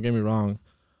 You know, don't get me wrong.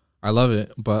 I love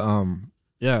it. But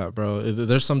yeah, bro,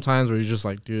 there's some times where you're just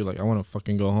like, dude, like I want to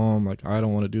fucking go home. Like I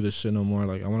don't want to do this shit no more.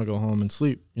 Like I want to go home and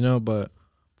sleep, you know? But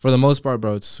for the most part,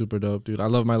 bro, it's super dope, dude. I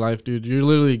love my life, dude. You're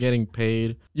literally getting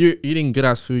paid. You're eating good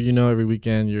ass food, you know, every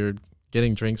weekend. You're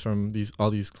getting drinks from all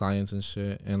these clients and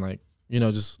shit, and like, you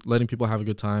know, just letting people have a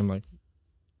good time. Like,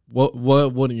 what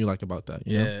wouldn't you like about that?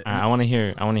 You know? I want to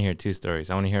hear two stories.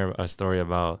 I want to hear a story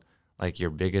about like your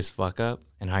biggest fuck up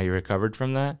and how you recovered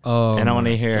from that. Oh, and I want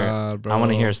to my hear God, bro. I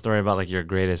want to hear a story about like your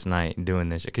greatest night doing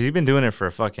this shit, because you've been doing it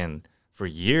for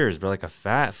years, bro, like a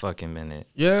fat fucking minute.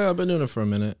 Yeah, I've been doing it for a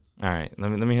minute. All right, let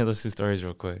me hear those two stories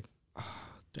real quick.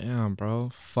 Damn, bro.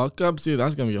 Fuck ups, dude.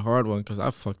 That's gonna be a hard one because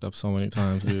I've fucked up so many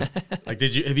times, dude. Like,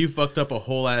 have you fucked up a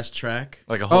whole ass track?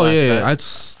 Like a whole Oh ass yeah, set? yeah, I'd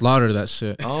slaughter that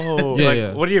shit. Oh, Yeah, like,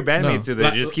 yeah. what do your bandmates No. do?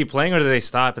 They just keep playing, or do they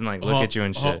stop and like look at you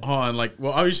and shit? Hold on, like,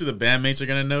 well, obviously the bandmates are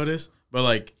gonna notice, but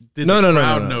like, did No, the no, no,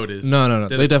 crowd no, no. notice? No.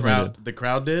 Did They the definitely crowd, The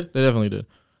crowd did. They definitely did.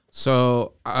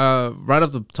 So, right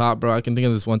off the top, bro, I can think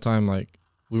of this one time, like,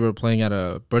 we were playing at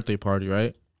a birthday party,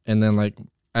 right? And then, like,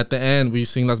 at the end, we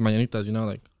sing Las Mañanitas, you know,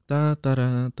 like, da da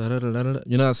da da da da da.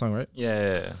 You know that song, right?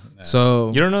 Yeah. Nah,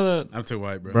 So, You don't know the? I'm too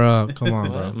white, bro. bro, come on,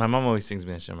 What? bro. My mom always sings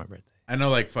me that shit on my birthday. I know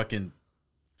like fucking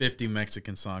 50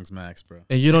 Mexican songs max, bro.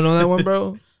 And you don't know that one,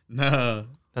 bro? No,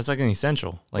 That's like an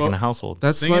essential, like Well, in a household.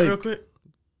 That's sing like, it real quick.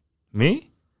 Me?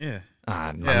 Yeah. My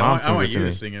Yeah, mom I sings want it you to to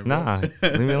me. sing it, bro. Nah,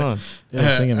 leave me alone.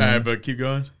 yeah, sing it, All right, man. but keep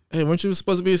going. Hey, weren't you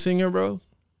supposed to be a singer, bro?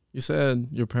 You said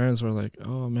your parents were like,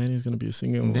 oh, man, he's going to be a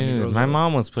singer. when he Dude, grows my up.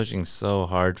 mom was pushing so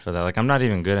hard for that. Like, I'm not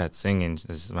even good at singing.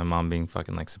 This is my mom being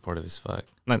fucking like supportive as fuck.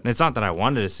 Like, it's not that I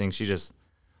wanted to sing. She just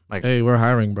like, Hey, we're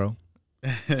hiring, bro.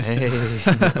 hey,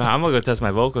 I'm gonna go test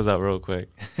my vocals out real quick.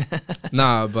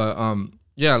 Nah, but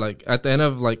yeah, like at the end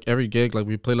of like every gig, like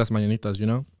we play Las Mañanitas, you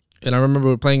know. And I remember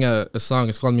we were playing a song.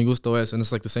 It's called Mi Gusto Es, and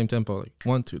it's like the same tempo, like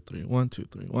 1 2 3, 1 2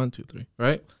 3, 1 2 3,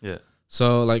 right? Yeah.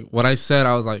 So like what I said,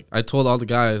 I was like, I told all the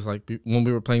guys like when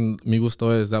we were playing Mi Gusto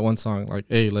Es, that one song, like,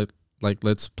 hey,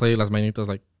 let's play Las Mañanitas,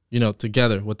 like, you know,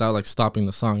 together without like stopping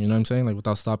the song. You know what I'm saying? Like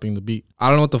without stopping the beat. I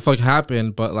don't know what the fuck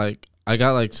happened, but like I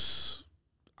got like,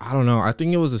 I don't know. I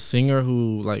think it was a singer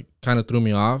who like kind of threw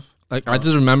me off. Like I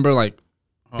just remember like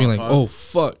being like, oh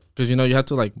fuck, because you know you have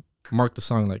to like mark the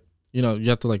song, like, you know, you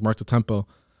have to like mark the tempo,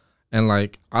 and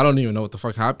like I don't even know what the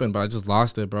fuck happened, but I just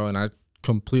lost it, bro, and I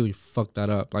completely fucked that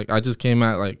up. Like I just came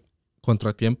at like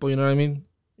contratiempo, you know what I mean?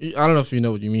 I don't know if you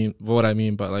know what I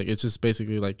mean, but like it's just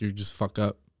basically like you just fuck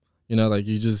up, you know, like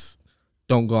you just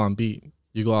don't go on beat,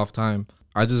 you go off time.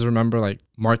 I just remember like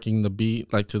marking the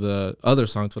beat like to the other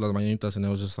song, to Las Mañanitas, and it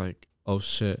was just like, oh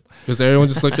shit, because everyone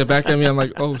just looked back at me. I'm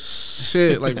like, oh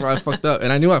shit, like bro, I fucked up,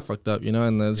 and I knew I fucked up, you know.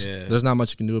 And there's not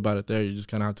much you can do about it there. You just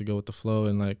kind of have to go with the flow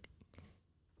and like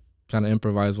kind of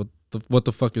improvise what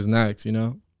the fuck is next, you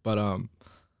know? But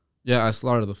yeah, I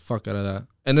slaughtered the fuck out of that.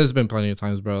 And there's been plenty of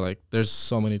times, bro. Like, there's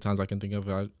so many times I can think of.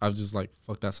 I've just like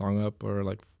fucked that song up, or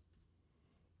like,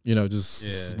 you know, just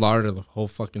slaughtered the whole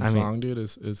fucking song, dude.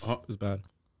 Is bad.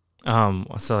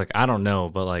 So like I don't know,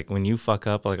 but like when you fuck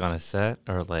up like on a set,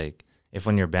 or like if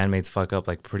when your bandmates fuck up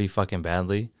like pretty fucking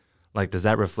badly, like does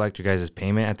that reflect your guys'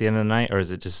 payment at the end of the night, or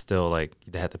is it just still like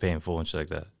they have to pay in full and shit like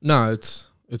that? No, it's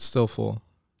still full,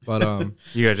 but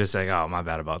you guys just like, oh, my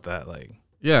bad about that, like.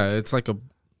 Yeah, it's like a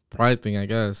pride thing, I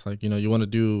guess. Like, you know, you want to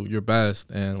do your best,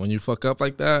 and when you fuck up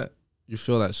like that, you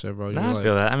feel that shit, bro. I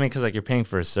feel that. I mean, because like you're paying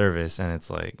for a service, and it's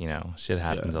like, you know, shit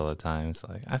happens all the time. It's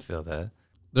like I feel that.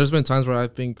 There's been times where I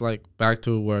think like back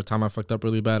to where a time I fucked up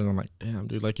really bad, and I'm like, damn,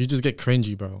 dude, like you just get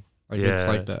cringy, bro. Like it's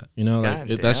like that, you know, like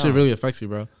that shit really affects you,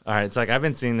 bro. All right, it's like I've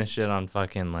been seeing this shit on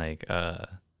fucking like on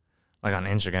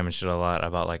Instagram and shit a lot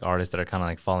about like artists that are kind of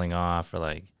like falling off or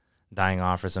like dying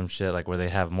off or some shit, like where they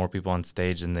have more people on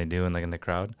stage than they do in like in the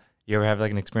crowd. You ever have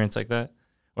like an experience like that,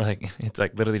 or like it's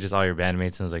like literally just all your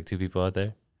bandmates and there's like 2 people out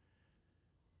there?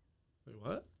 Wait,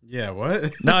 what? Yeah,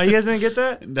 what? No, you guys didn't get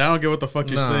that? I don't get what the fuck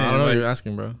you're saying. I don't know like, what you're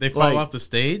asking, bro. They fall off the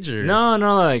stage, or no,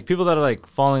 like people that are like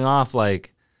falling off,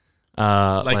 like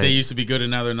they used to be good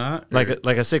and now they're not, or? like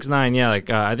a 6ix9ine, yeah, like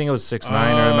I think it was 6ix9ine,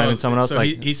 or it might have been someone else. So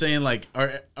like he's saying like,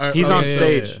 he's on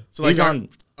stage. Yeah. So like,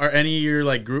 are any of your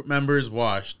like group members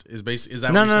washed? Is that what you're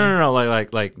saying? No.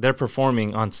 Like they're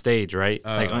performing on stage, right?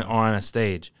 Like on a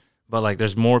stage, but like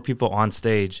there's more people on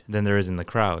stage than there is in the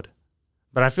crowd.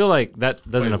 But I feel like that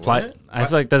doesn't apply. What? I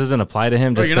feel like that doesn't apply to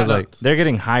him just because like they're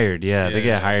getting hired. Yeah, they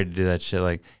get hired to do that shit.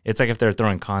 Like it's like if they're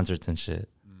throwing concerts and shit.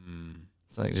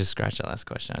 It's like just scratch that last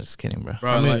question. I'm just kidding, bro.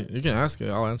 I mean, you can ask it.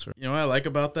 I'll answer it. You know what I like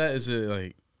about that is it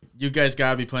like you guys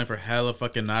gotta be playing for hella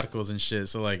fucking narcos and shit.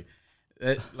 So like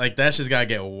that shit's gotta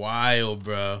get wild,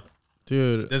 bro.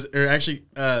 Dude. Let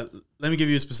me give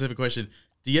you a specific question.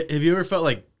 Have you ever felt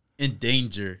like in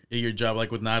danger in your job,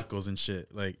 like with narcos and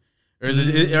shit? Like, or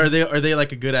are they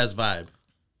like a good ass vibe?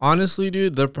 Honestly,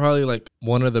 dude, they're probably like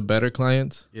one of the better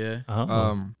clients. Yeah.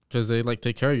 Because they like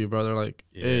take care of you, bro. They're like,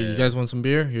 hey, you guys want some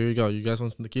beer? Here you go. You guys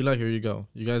want some tequila? Here you go.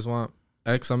 You guys want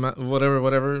X amount,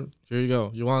 whatever. Here you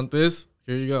go. You want this?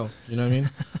 Here you go. You know what I mean?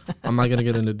 I'm not gonna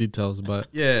get into details, but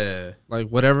yeah, like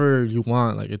whatever you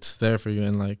want, like it's there for you.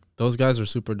 And like those guys are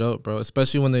super dope, bro.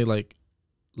 Especially when they like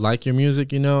your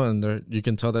music, you know, and you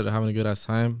can tell that they're having a good ass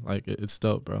time. Like it's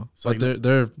dope, bro. So like,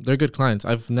 they're good clients.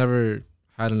 I've never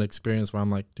had an experience where I'm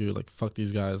like, dude, like fuck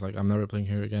these guys, like I'm never playing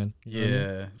here again. You know what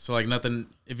I mean? So like nothing.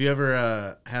 If you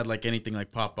ever had like anything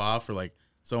like pop off, or like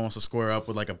someone wants to square up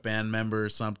with like a band member or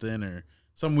something, or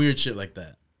some weird shit like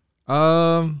that.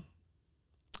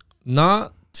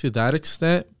 Not to that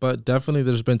extent, but definitely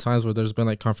there's been times where there's been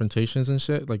like confrontations and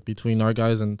shit, like between our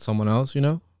guys and someone else, you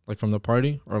know, like from the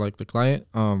party or like the client.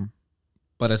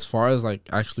 But as far as like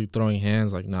actually throwing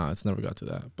hands, like nah, it's never got to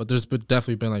that. But there's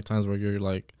definitely been like times where you're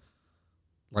like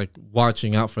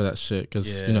watching out for that shit,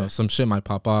 because you know some shit might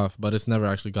pop off, but it's never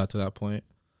actually got to that point.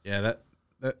 Yeah,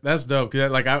 that's dope. Cause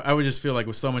like I would just feel like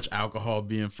with so much alcohol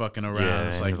being fucking around,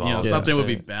 it's like, you know, something would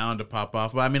be bound to pop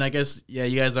off. But I mean, I guess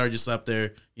you guys are just up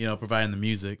there, you know, providing the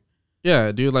music.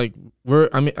 Yeah, dude. Like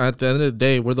at the end of the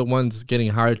day, we're the ones getting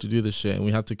hired to do this shit, and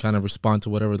we have to kind of respond to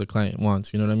whatever the client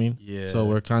wants. You know what I mean? Yeah. So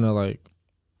we're kind of like,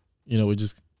 you know, we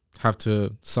just have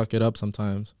to suck it up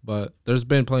sometimes. But there's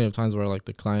been plenty of times where like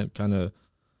the client kind of,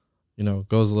 you know,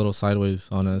 goes a little sideways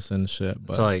on us and shit.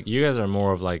 But so like you guys are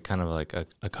more of like kind of like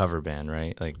a cover band,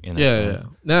 right? Like in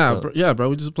bro.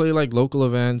 We just play like local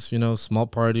events, you know, small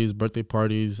parties, birthday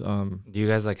parties. Do you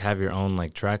guys like have your own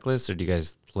like track list, or do you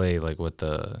guys play like what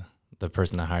the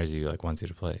person that hires you like wants you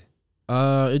to play?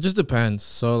 It just depends.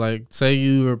 So like, say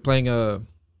you were playing a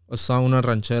song, una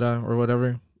ranchera or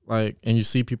whatever, like, and you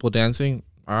see people dancing.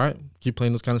 All right, keep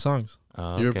playing those kind of songs.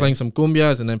 Okay. You're playing some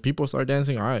cumbias and then people start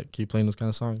dancing. All right, keep playing those kind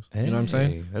of songs. Hey, you know what I'm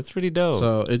saying? That's pretty dope.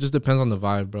 So it just depends on the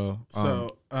vibe, bro.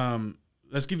 So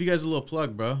let's give you guys a little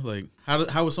plug, bro. Like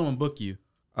how would someone book you?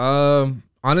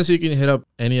 Honestly, you can hit up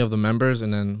any of the members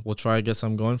and then we'll try to get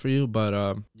some going for you.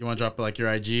 But you want to drop like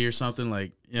your IG or something,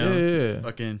 like, you know, yeah.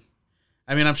 Fucking.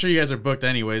 I mean, I'm sure you guys are booked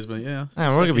anyways, but yeah. We're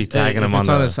gonna be tagging them on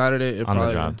a Saturday. It on probably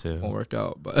the drop too. Won't work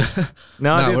out, but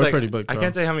no, dude, we're like, pretty booked. Bro. I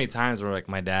can't tell you how many times where like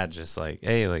my dad just like,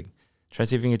 hey, like try to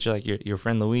see if you can get your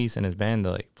friend Luis and his band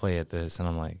to like play at this, and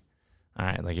I'm like, all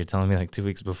right, like you're telling me like 2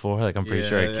 weeks before, like I'm pretty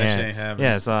sure I can.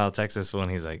 Yeah, so I'll text this fool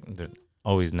and he's like,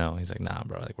 always no. He's like, nah,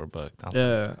 bro, like we're booked.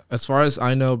 As far as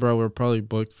I know, bro, we're probably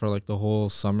booked for like the whole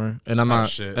summer, and I'm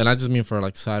not, and I just mean for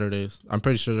like Saturdays. I'm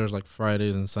pretty sure there's like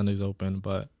Fridays and Sundays open,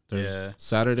 but There's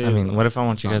Saturdays. I mean, what if I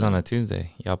want you guys on a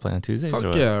Tuesday? Y'all play on Tuesdays? Fuck or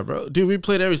what? yeah, bro. Dude, we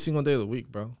played every single day of the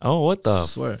week, bro. Oh, what the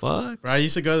Swear. fuck? Bro, I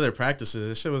used to go to their practices.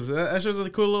 That shit was a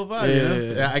cool little vibe, Yeah, you know?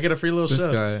 yeah. Yeah, I get a free little This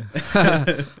show. guy.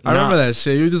 I remember that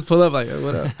shit. You just pull up like,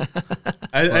 what up?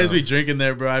 I used to be drinking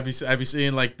there, bro. I'd be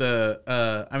seeing like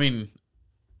the I mean,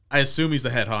 I assume he's the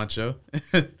head honcho,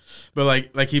 but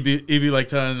like he'd be like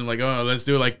telling them like, oh, let's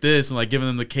do it like this, and like giving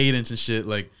them the cadence and shit.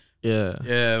 Like,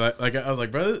 Yeah. like I was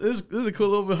like, bro, this is a cool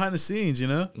little behind the scenes, you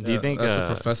know? Do you think that's the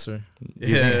professor? Do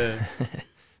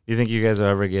you think you guys will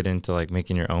ever get into like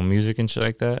making your own music and shit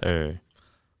like that, or?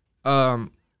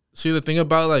 See, the thing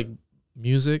about like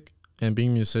music and being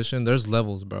a musician, there's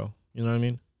levels, bro. You know what I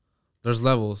mean? There's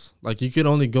levels. Like you can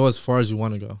only go as far as you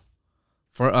want to go.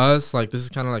 For us, like this is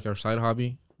kind of like our side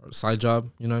hobby or side job.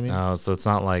 You know what I mean? Oh, so it's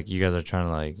not like you guys are trying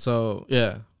to like. So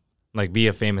yeah, like be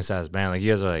a famous ass band. Like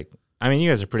you guys are like, I mean,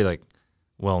 you guys are pretty like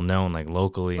well known like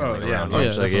locally and like around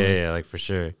here. Like yeah, like for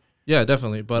sure. Yeah,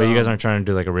 definitely. But you guys aren't trying to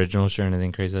do like original shit or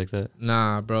anything crazy like that?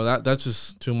 Nah, bro. That's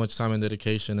just too much time and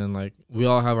dedication. And like we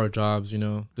all have our jobs, you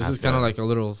know. This is kind of like a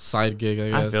little side gig, I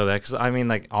guess. I feel that because I mean,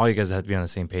 like all you guys have to be on the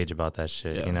same page about that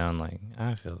shit, you know. And like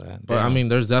I feel that. But I mean,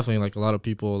 there's definitely like a lot of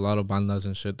people, a lot of bandas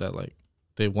and shit that like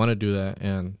they want to do that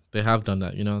and they have done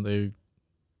that. You know, they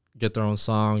get their own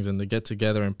songs and they get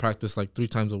together and practice like 3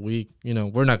 times a week. You know,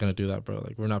 we're not gonna do that, bro.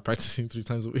 Like we're not practicing 3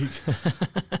 times a week.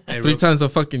 3 times a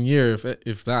fucking year,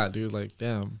 if that, dude. Like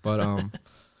damn. But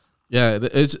yeah,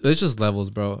 it's just levels,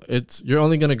 bro. You're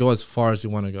only gonna go as far as you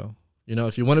want to go. You know,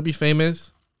 if you want to be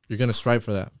famous, you're gonna strive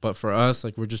for that. But for us,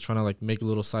 like we're just trying to like make a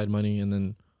little side money and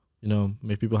then, you know,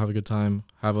 make people have a good time,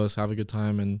 have us have a good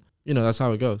time, and you know, that's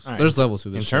how it goes. Right. There's levels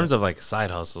to this. In terms of like side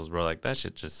hustles, bro, like that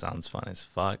shit just sounds fun as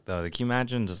fuck, though. Like, can you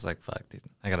imagine just like, fuck, dude,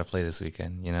 I gotta play this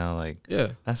weekend, you know? Like, yeah,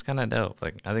 that's kind of dope.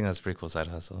 Like, I think that's a pretty cool side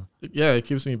hustle. Yeah, it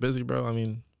keeps me busy, bro. I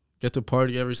mean, get to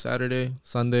party every Saturday,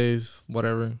 Sundays,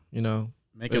 whatever, you know.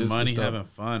 Making money, having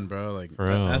fun, bro. Like,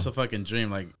 that's a fucking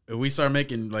dream. Like, if we start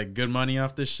making like good money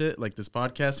off this shit, like this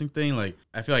podcasting thing, like,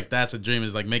 I feel like that's a dream,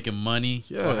 is like making money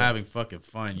while having fucking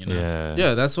fun, you know?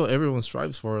 Yeah, that's what everyone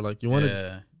strives for. Like, you want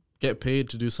to get paid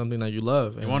to do something that you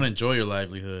love. You want to enjoy your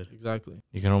livelihood. Exactly.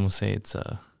 You can almost say it's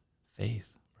faith,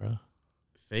 bro.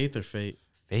 Faith or fate?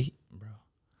 Fate,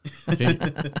 bro.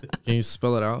 Can you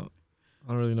spell it out?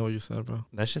 I don't really know what you said, bro.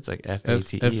 That shit's like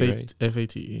F-A-T-E, right?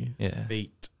 F-A-T-E. Yeah.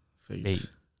 Fate. Fate.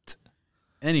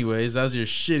 Anyways, that was your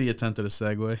shitty attempt at a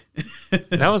segue.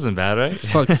 That wasn't bad, right?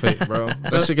 Fuck fate, bro.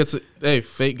 That shit gets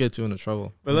fate gets you into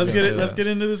trouble. But let's get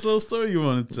into this little story you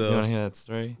want to tell. You want to hear that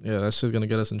story? Yeah, that shit's gonna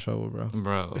get us in trouble,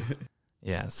 bro.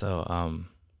 Yeah, so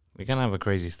we kind of have a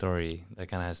crazy story that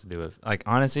kind of has to do with, like,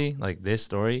 honestly, like this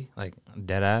story, like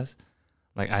dead ass,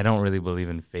 like I don't really believe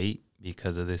in fate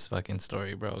because of this fucking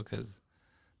story, bro. Because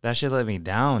that shit let me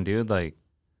down, dude. Like,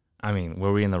 I mean,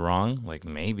 were we in the wrong? Like,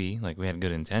 maybe. Like, we had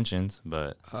good intentions,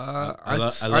 but I'd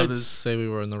say we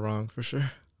were in the wrong for sure.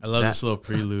 I love this little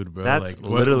prelude, bro. That's like,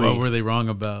 literally what were they wrong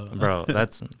about, bro?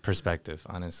 That's perspective,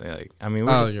 honestly. Like, I mean,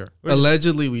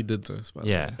 allegedly we did this.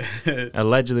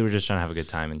 Allegedly, we're just trying to have a good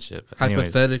time and shit. But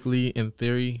hypothetically, in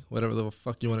theory, whatever the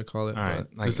fuck you want to call it. All right,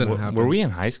 like, this didn't happen. Were we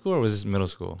in high school or was this middle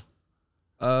school?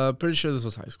 Pretty sure this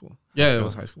was high school. Yeah, it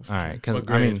was high school. All right, because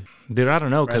I mean, dude, I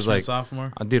don't know, because like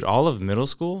sophomore, dude, all of middle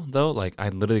school though, like I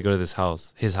literally go to his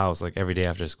house, like every day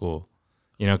after school,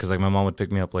 you know, because like my mom would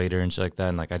pick me up later and shit like that,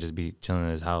 and like I'd just be chilling at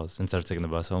his house instead of taking the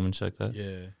bus home and shit like that.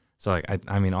 Yeah. So like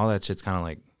I mean, all that shit's kind of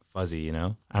like fuzzy, you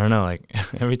know. I don't know, like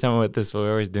every time I'm with this,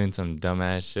 we're always doing some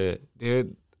dumbass shit,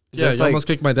 dude. Yeah, you almost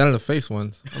kicked my dad in the face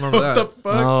once. I remember that. What the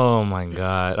fuck? Oh my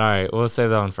god! All right, we'll save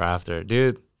that one for after,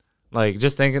 dude. Like,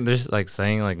 just thinking, just like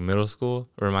saying like middle school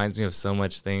reminds me of so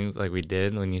much things like we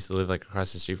did when we used to live like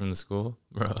across the street from the school,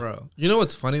 bro. You know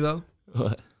what's funny though?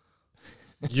 What?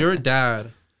 Your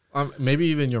dad, maybe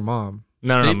even your mom.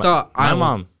 No, they thought my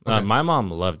mom. Okay. My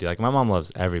mom loved you. Like, my mom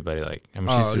loves everybody. Like, I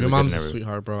mean, she's your mom's a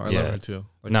sweetheart, bro. I love her too.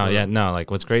 Like, no. Like,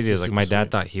 what's crazy is like my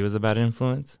dad thought he was a bad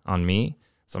influence on me.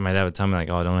 So my dad would tell me like,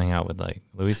 "Oh, don't hang out with like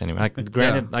Luis anymore." Like,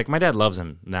 granted, like my dad loves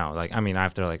him now. Like, I mean,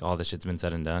 after like all the shit's been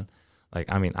said and done. Like,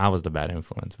 I mean, I was the bad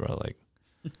influence, bro. Like,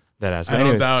 that ass. I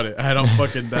don't doubt it. I don't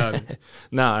fucking doubt it.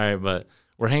 No, all right, but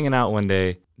we're hanging out one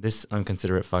day. This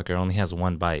inconsiderate fucker only has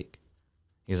one bike.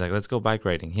 He's like, let's go bike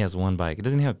riding. He has one bike. It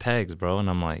doesn't have pegs, bro. And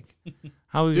I'm like,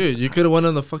 how? Dude, you could have went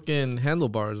on the fucking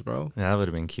handlebars, bro. Yeah, that would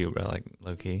have been cute, bro. Like,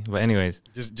 low key. But anyways,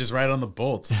 just ride on the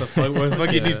bolts. What the fuck? What the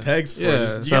fuck you need pegs for? Yeah,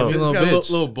 just got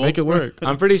little bolts. Make it work.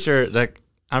 I'm pretty sure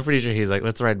he's like,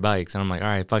 let's ride bikes. And I'm like, all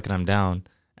right, fuck it, I'm down.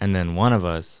 And then one of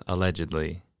us,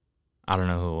 allegedly, I don't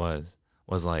know who it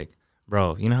was like,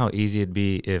 bro, you know how easy it'd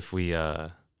be if we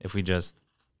just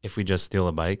steal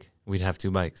a bike we'd have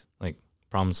 2 bikes. Like,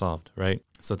 problem solved, right?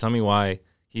 So tell me why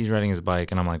he's riding his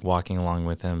bike and I'm like walking along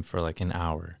with him for like an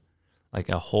hour, like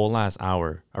a whole last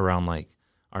hour around like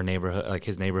our neighborhood, like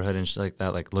his neighborhood and shit like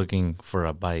that, like looking for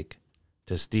a bike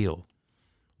to steal.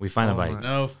 We find a bike.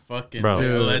 No fucking Bro.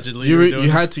 dude, allegedly. You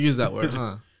had to use that word,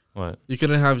 huh? What? You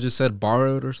couldn't have just said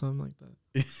borrowed or something like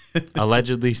that.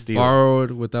 Allegedly steal.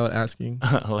 Borrowed without asking.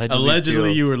 Allegedly Allegedly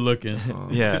steal. you were looking. Oh,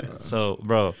 Yeah. God. So,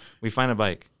 bro, we find a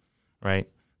bike, right?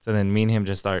 So then me and him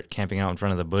just start camping out in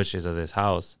front of the bushes of this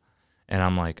house. And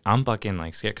I'm like, I'm fucking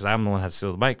like scared because I'm the one that has to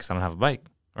steal the bike because I don't have a bike,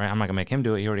 right? I'm not going to make him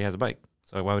do it. He already has a bike.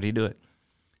 So why would he do it?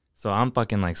 So I'm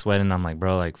fucking like sweating. I'm like,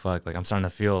 bro, like, fuck. Like, I'm starting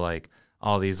to feel like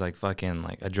all these like fucking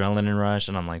like adrenaline rush.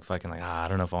 And I'm like, fucking like, I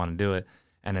don't know if I want to do it.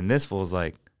 And then this fool's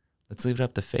like, let's leave it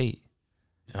up to fate.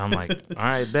 And I'm like, all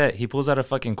right, bet. He pulls out a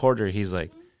fucking quarter. He's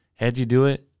like, heads you do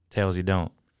it, tails you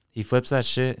don't. He flips that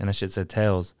shit, and that shit said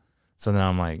tails. So then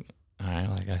I'm like, all right,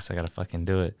 well, I guess I gotta fucking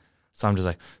do it. So I'm just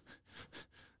like,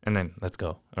 and then let's go.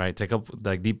 All right, take up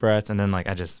like deep breaths, and then like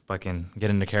I just fucking get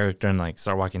into character and like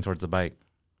start walking towards the bike.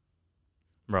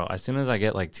 Bro, as soon as I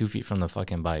get like 2 feet from the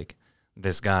fucking bike,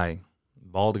 this guy,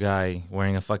 bald guy,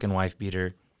 wearing a fucking wife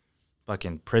beater,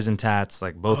 fucking prison tats,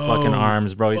 like both fucking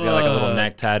arms, bro. He's got like a little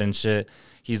neck tat and shit.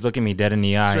 He's looking me dead in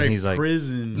the eye, Straight and he's like,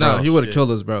 prison. No, bro. he would have Shit.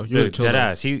 killed us, bro. He would have dude, killed dead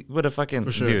us. ass. He would have fucking,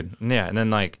 For sure. dude, yeah. And then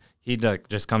like he like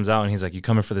just comes out and he's like, you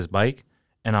coming for this bike?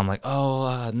 And I'm like,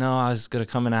 oh, no, I was going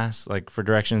to come and ask like for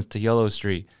directions to Yellow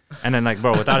Street. And then like,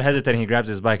 bro, without hesitating, he grabs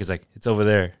his bike. He's like, it's over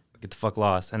there. Get the fuck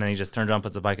lost. And then he just turns around,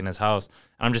 puts the bike in his house.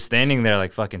 And I'm just standing there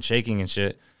like fucking shaking and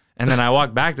shit. And then I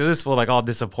walk back to this fool like all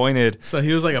disappointed. So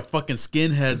he was like a fucking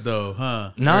skinhead though,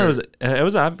 huh? No, it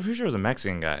was I'm pretty sure it was a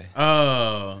Mexican guy.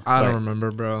 Oh. I Like- don't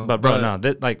remember, bro. But bro,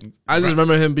 no, like I just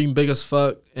remember him being big as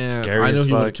fuck, and Scary I knew as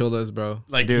he would have fuck. killed us, bro.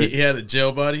 Like Dude. he had a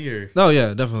jail body or No,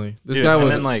 yeah, definitely. This Dude, guy and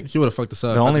would then, like, he would have fucked us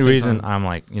up. the at only same reason time. I'm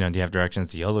like, do you have directions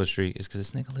to Yellow Street is because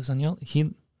this nigga lives on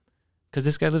because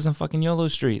this guy lives on fucking Yellow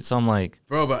Street. So I'm like,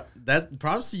 bro, but that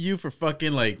props to you for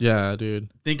fucking like Yeah, dude.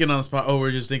 thinking on the spot. Oh,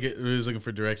 we're just thinking. We was looking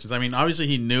for directions. I mean, obviously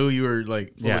he knew you were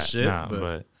like full yeah, of shit. nah,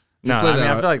 but no, played I mean,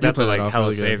 that I feel like you that's what played that like off hella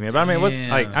really good. saved me. But I mean, what's Damn.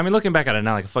 like? I mean, looking back at it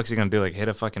now, like, the fuck's he gonna do? Like, hit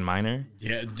a fucking minor?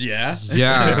 yeah.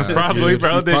 Yeah, Probably, dude,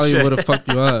 bro, He this probably shit. would have fucked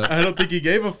you up. I don't think he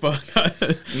gave a fuck.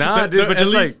 Nah, dude, but at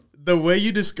just, least the way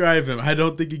you describe him, I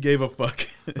don't think he gave a fuck.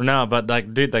 No, but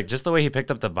like, dude, like just the way he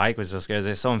picked up the bike was so scary.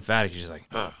 It's so emphatic. He's just like,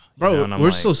 ugh. Bro, You know, and I'm we're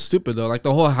like, so stupid though. Like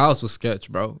the whole house was sketch,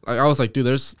 bro. Like I was like, dude,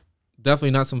 there's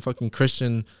definitely not some fucking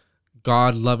Christian,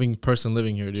 God loving person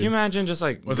living here, Can you dude. imagine just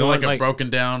like Was it going, like a broken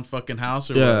down fucking house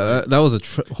or Yeah, what? that was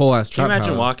a whole ass Can you trap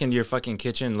imagine house. walking to your fucking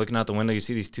kitchen, looking out the window, you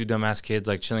see these 2 dumbass kids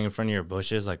like chilling in front of your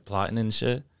bushes, like plotting and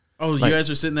shit? Oh, like- you guys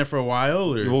were sitting there for a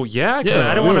while, or Well, yeah, 'cause Yeah,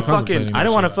 I don't we want were to fucking, contemplating I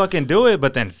don't this want to shit. fucking do it,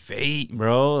 but then fate,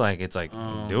 bro, like it's like,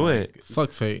 Oh do my it.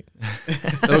 Fuck fate.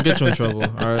 That'll get you in trouble.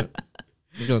 All right,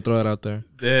 just gonna throw it out there.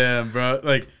 damn, bro.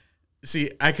 Like,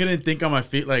 see, I couldn't think on my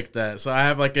feet like that. So I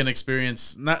have like an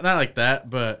experience, not like that,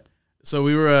 but so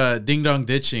we were ding dong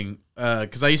ditching,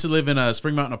 because I used to live in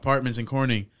Spring Mountain Apartments in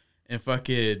Corning, and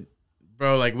fucking,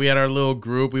 bro, like we had our little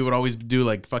group. We would always do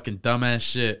like fucking dumbass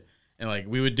shit, and like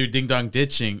we would do ding dong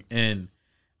ditching, and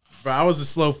bro, I was a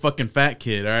slow fucking fat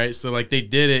kid, all right? So, like, they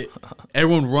did it.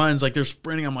 Everyone runs, like, they're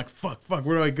sprinting. I'm like, fuck,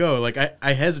 where do I go? Like,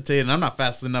 I hesitated, and I'm not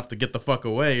fast enough to get the fuck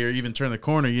away or even turn the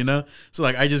corner, you know? So,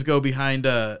 like, I just go behind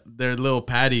their little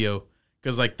patio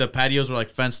because, like, the patios were, like,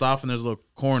 fenced off, and there's a little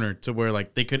corner to where,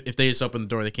 like, they could, if they just open the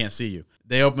door, they can't see you.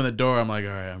 They open the door, I'm like,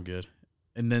 all right, I'm good.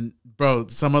 And then, bro,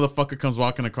 some motherfucker comes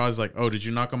walking across, he's like, oh, did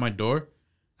you knock on my door?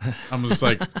 I'm just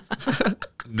like,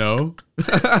 no.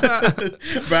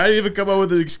 But I didn't even come up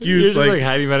with an excuse. You're just like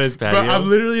hiding behind his patio. Bro, I'm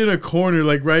literally in a corner,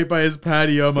 like right by his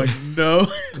patio. I'm like, no.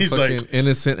 He's Fucking like,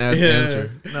 innocent ass Yeah.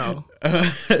 answer. No.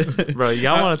 Bro,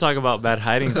 y'all want to talk about bad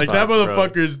hiding like spots, that bro.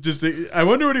 motherfucker's just. I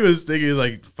wonder what he was thinking. He's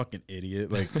like, fucking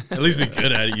idiot. Like, at least be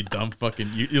good at it, you dumb fucking,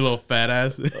 you little fat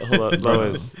ass. Hold on,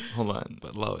 Lois. Hold on,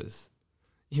 but Lois.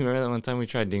 You remember that one time we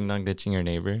tried ding dong ditching your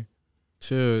neighbor?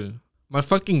 Dude, my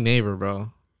fucking neighbor,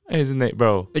 bro. Isn't it,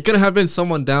 bro? It could have been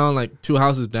someone down, like 2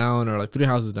 houses down or like 3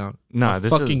 houses down. Nah, My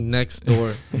this fucking next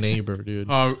door neighbor, dude.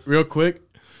 Real quick,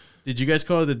 did you guys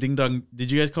call it the ding dong?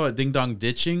 Did you guys call it ding dong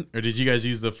ditching, or did you guys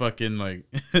use the fucking like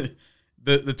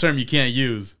the term you can't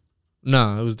use?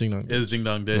 No, it was ding dong. It is ding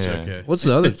dong ditch. Yeah. Okay, What's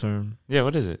the other term? Yeah,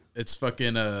 what is it? it's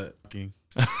fucking fucking.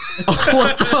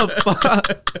 What the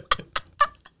fuck?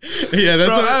 Yeah, that's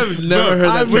Bro, what I've never heard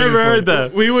that I've term never before. heard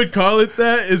that. we would call it.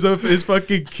 That is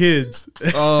fucking kids,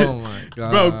 Oh my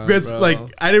god, bro. That's like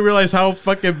I didn't realize how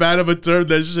fucking bad of a term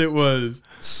that shit was.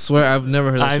 Swear, I've never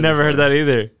heard. That I shit never heard before. that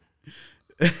either.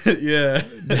 Yeah,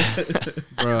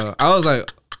 Bro. I was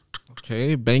like,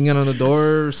 Okay, banging on the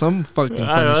door, some fucking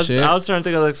funny shit. I was trying to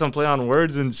think of like some play on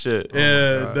words and shit.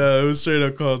 Yeah, no, it was straight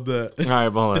up called that. All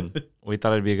right, hold on. We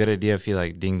thought it'd be a good idea if he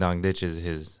like ding dong ditches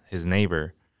his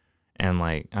neighbor, and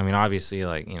like I mean obviously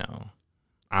like you know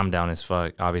I'm down as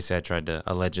fuck. Obviously I tried to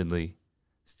allegedly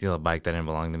steal a bike that didn't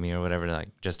belong to me or whatever to like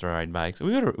just to ride bikes.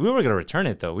 We were gonna return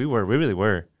it though. We really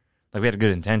were. Like we had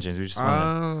good intentions. We just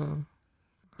wanted.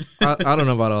 I don't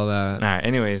know about all that. All right.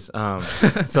 Anyways,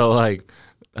 so like.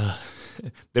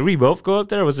 Did we both go up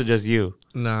there or was it just you?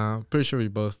 Nah, pretty sure we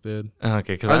both did.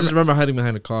 Okay, because I just remember hiding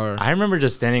behind a car. I remember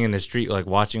just standing in the street, like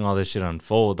watching all this shit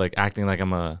unfold, like acting like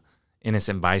I'm a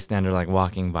innocent bystander, like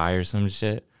walking by or some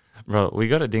shit. Bro, we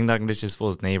go to Ding Dong Ditch, this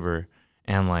fool's neighbor,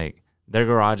 and like their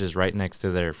garage is right next to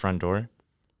their front door.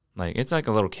 Like it's like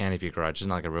a little canopy garage, it's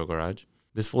not like a real garage.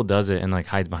 This fool does it and like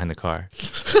hides behind the car.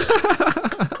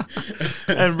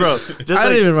 And bro, I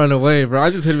didn't even run away, bro. I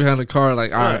just hid behind the car,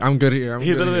 like, all right, I'm good here.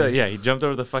 He literally, he jumped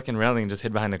over the fucking railing and just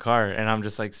hid behind the car, and I'm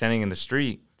just like standing in the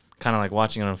street, kind of like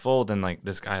watching it unfold, and like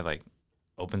this guy like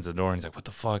opens the door and he's like, "What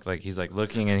the fuck?" Like he's like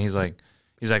looking and he's like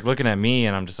looking at me,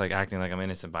 and I'm just like acting like I'm an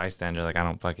innocent bystander, like I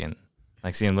don't fucking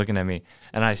like see him looking at me,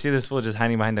 and I see this fool just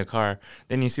hiding behind the car.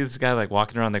 Then you see this guy like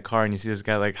walking around the car, and you see this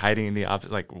guy like hiding in the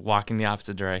opposite, like walking the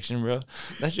opposite direction, bro.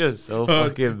 That shit was so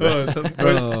fucking bad.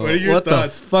 Bro, what are your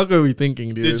thoughts? The fuck are we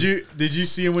thinking, dude? Did you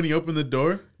see him when he opened the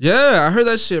door? Yeah, I heard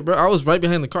that shit, bro. I was right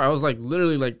behind the car. I was like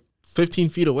literally like 15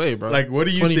 feet away, bro. Like, what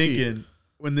are you thinking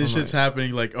when this shit's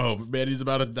happening? Like, oh man, he's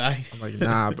about to die. I'm like,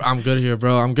 nah, I'm good here,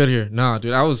 bro. I'm good here. Nah,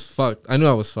 dude, I was fucked. I knew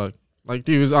I was fucked. Like,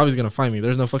 dude, he was obviously gonna find me.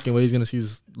 There's no fucking way he's gonna see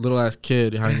this little ass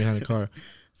kid hiding behind the car.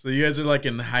 So you guys are like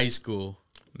in high school,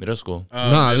 middle school.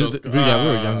 Nah, we were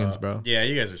youngins, bro. Yeah,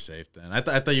 you guys are safe then. I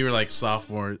thought you were like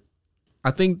sophomore.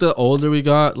 I think the older we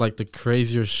got, like the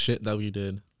crazier shit that we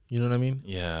did. You know what I mean?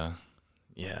 Yeah.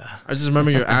 I just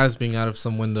remember your ass being out of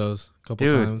some windows a couple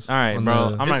times. All right,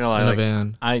 bro. I'm not gonna lie. Like,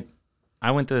 van.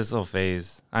 I went through this little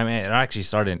phase. I mean, it actually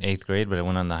started in 8th grade, but it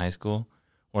went on to high school,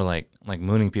 where like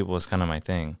mooning people was kind of my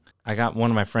thing. I got one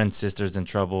of my friend's sisters in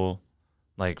trouble,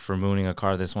 like for mooning a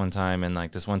car this one time, and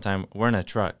like this one time we're in a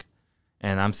truck,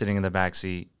 and I'm sitting in the back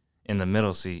seat, in the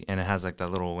middle seat, and it has like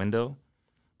that little window,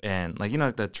 and like you know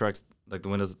like the trucks, like the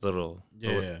windows, the little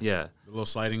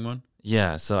sliding one.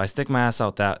 Yeah, so I stick my ass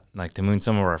out that like to moon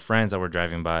some of our friends that were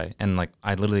driving by, and like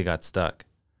I literally got stuck.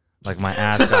 Like my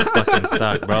ass got fucking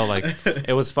stuck, bro. Like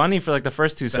it was funny for like the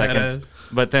first 2 seconds,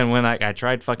 but then when like I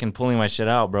tried fucking pulling my shit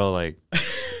out, bro, like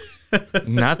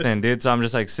nothing, dude. So I'm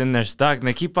just like sitting there stuck, and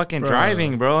they keep fucking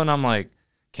driving, bro. And I'm like,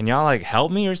 can y'all like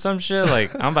help me or some shit?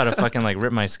 Like I'm about to fucking like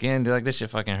rip my skin, dude. Like this shit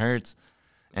fucking hurts.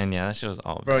 And yeah, that shit was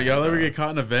all bro. bad, Y'all ever get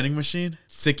caught in a vending machine?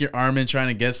 Stick your arm in trying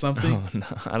to get something? Oh, no,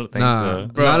 I don't think so.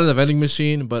 Bro. Not in the vending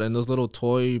machine, but in those little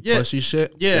toy plushy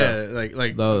shit. Yeah,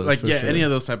 like those, sure. Any of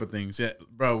those type of things. Yeah,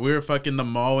 bro. We were fucking the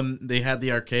mall when they had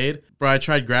the arcade. Bro, I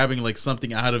tried grabbing like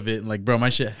something out of it, and like, bro, my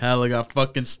shit hella got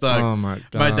fucking stuck. Oh my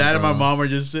god. My dad and my mom were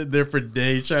just sitting there for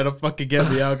days trying to fucking get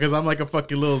me out because I'm like a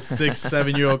fucking little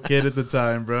 6-7-year-old kid at the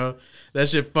time, bro. That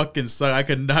shit fucking sucked. I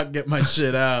could not get my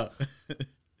shit out.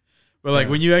 But like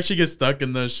when you actually get stuck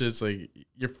in those shits, like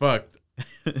you're fucked.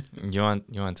 You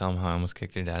want to tell him how I almost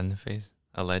kicked your dad in the face?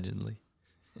 Allegedly.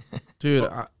 Dude,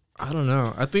 I don't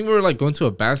know. I think we were like going to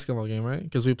a basketball game, right?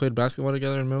 Because we played basketball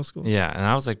together in middle school. Yeah, and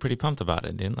I was like pretty pumped about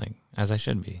it, dude. Like as I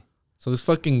should be. So this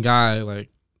fucking guy, like,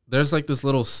 there's like this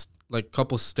little like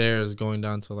couple stairs going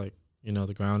down to like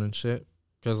the ground and shit.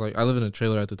 Because like I live in a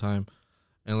trailer at the time,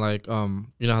 and like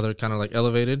you know how they're kind of like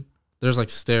elevated. There's like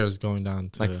stairs going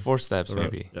down to like 4 steps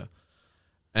maybe. Yeah.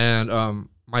 And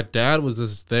my dad was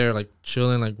just there, like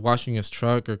chilling, like washing his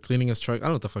truck or cleaning his truck. I don't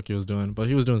know what the fuck he was doing, but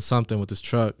he was doing something with his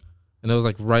truck, and it was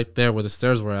like right there where the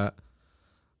stairs were at.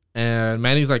 And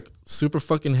Manny's like super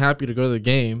fucking happy to go to the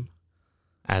game,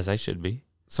 as I should be.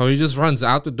 So he just runs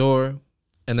out the door,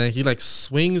 and then he like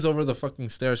swings over the fucking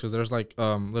stairs because there's like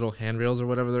little handrails or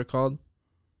whatever they're called,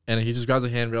 and he just grabs the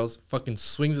handrails, fucking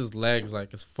swings his legs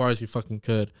like as far as he fucking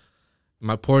could.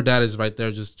 My poor dad is right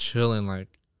there just chilling,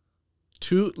 like.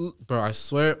 Bro, I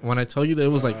swear, when I tell you that it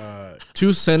was like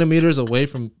 2 centimeters away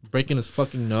from breaking his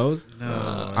fucking nose,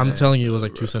 I'm telling you it was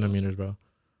like 2 centimeters, bro.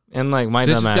 And like my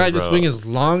this guy just swinging his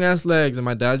long ass legs, and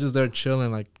my dad just there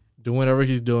chilling, like doing whatever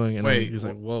he's doing, and then he's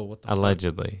like, "Whoa, what the?"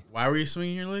 Allegedly. Fuck? Why were you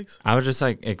swinging your legs? I was just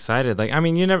like excited. Like, I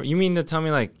mean, you mean to tell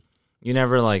me like you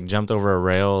never like jumped over a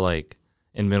rail like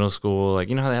in middle school? Like,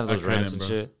 you know how they have those ramps and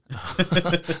shit.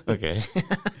 Okay.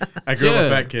 I grew up a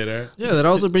fat kid, right? Yeah, that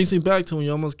also brings me back to when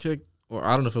you almost kicked. Or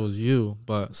I don't know if it was you,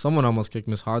 but someone almost kicked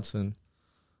Miss Hodson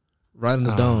right in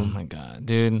the dome. Oh my god,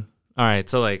 dude. All right,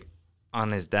 so like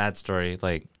on his dad's story,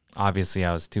 like obviously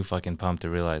I was too fucking pumped to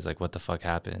realize like what the fuck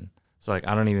happened. So like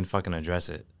I don't even fucking address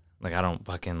it. Like I don't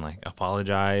fucking like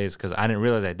apologize because I didn't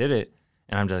realize I did it,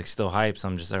 and I'm just like still hyped. So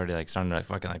I'm just already like starting to like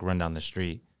fucking like run down the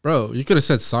street. Bro, you could have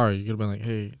said sorry. You could have been like,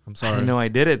 hey, I'm sorry. I didn't know I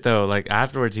did it though. Like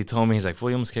afterwards, he told me, he's like,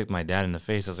 "Fool, you almost kicked my dad in the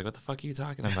face." I was like, "What the fuck are you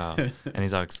talking about?" And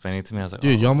he's all explaining it to me. I was like,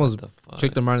 dude, you almost fuck?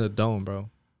 kicked him right in the dome,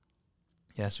 bro.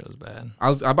 Yeah, that shit was bad. I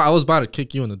was about to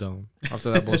kick you in the dome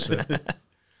after that bullshit.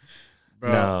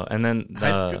 Bro, no, and then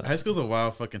high school's a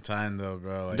wild fucking time though,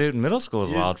 bro. Like, dude, middle school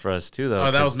was wild for us too, though.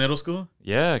 Oh, that was middle school?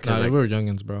 Yeah, because Nah, we were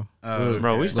youngins, bro.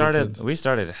 bro, we kids.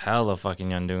 started hella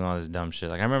fucking young doing all this dumb shit.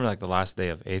 Like I remember like the last day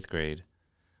of 8th grade,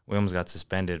 we almost got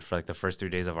suspended for like the first 3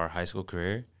 days of our high school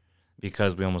career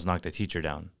because we almost knocked a teacher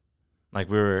down. Like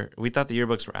we thought the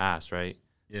yearbooks were ass, right?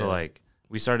 Yeah. So like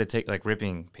we started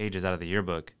ripping pages out of the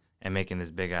yearbook and making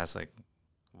this big ass like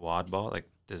wad ball, like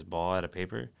this ball out of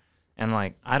paper. And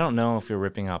like I don't know if you're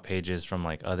ripping out pages from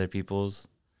like other people's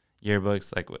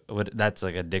yearbooks, like that's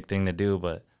like a dick thing to do,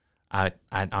 but I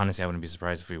honestly I wouldn't be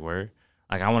surprised if we were.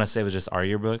 Like I want to say it was just our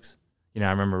yearbooks. You know,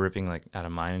 I remember ripping like out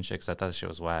of mine and shit because I thought the shit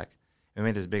was whack. We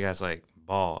made this big ass like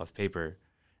ball of paper,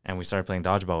 and we started playing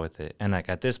dodgeball with it. And like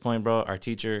at this point, bro, our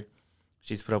teacher,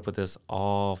 she's put up with this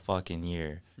all fucking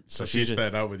year. So she's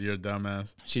fed up with your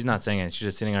dumbass. She's not saying it. She's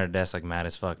just sitting at her desk like mad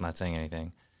as fuck, not saying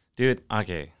anything. Dude,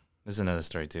 okay, this is another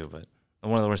story too, but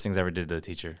one of the worst things I ever did to the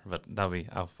teacher. But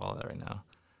I'll follow that right now.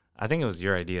 I think it was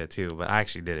your idea too, but I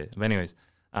actually did it. But anyways,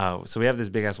 so we have this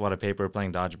big ass wad of paper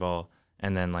playing dodgeball,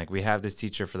 and then like we have this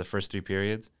teacher for the first 3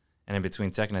 periods, and in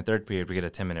between second and third period we get a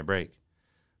 10-minute break.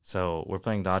 So we're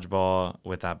playing dodgeball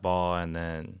with that ball, and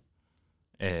then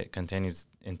it continues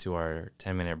into our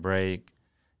 10-minute break,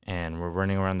 and we're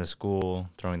running around the school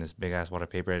throwing this big ass wad of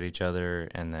paper at each other,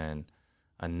 and then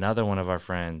another one of our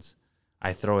friends,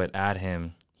 I throw it at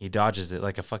him. He dodges it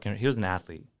like he was an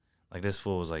athlete. Like this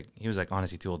fool was he was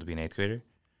honestly too old to be an 8th grader.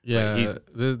 Yeah,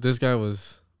 this guy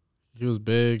he was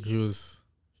big, he was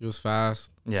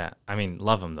fast. Yeah, I mean,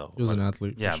 love him though. He was an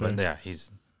athlete. Yeah, sure. but yeah,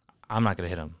 I'm not gonna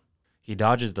hit him. He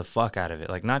dodges the fuck out of it.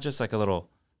 Like not just like a little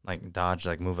like dodge,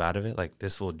 like move out of it. Like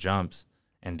this fool jumps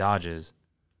and dodges,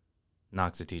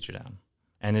 knocks the teacher down.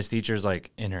 And this teacher's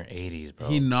like in her 80s, bro.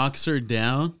 He knocks her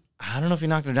down? I don't know if he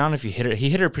knocked her down, if he hit her.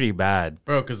 He hit her pretty bad.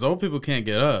 Bro, because old people can't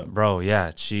get up. Bro,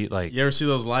 yeah. She like... You ever see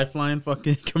those Lifeline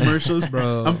fucking commercials?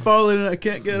 Bro. I'm falling and I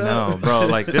can't get up. No, bro.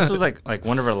 Like this was like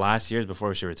one of her last years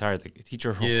before she retired. The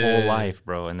teacher her whole life,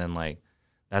 bro. And then like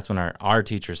that's when our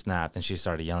teacher snapped and she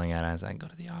started yelling at us like, go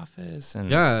to the office. And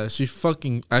yeah, she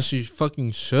fucking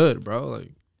should, bro. Like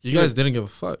you guys didn't give a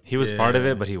fuck. He was part of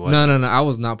it, but he wasn't. No. I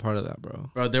was not part of that,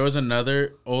 bro. Bro, there was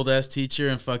another old ass teacher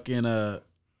in fucking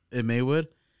in Maywood,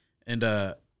 and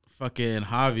fucking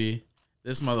Javi,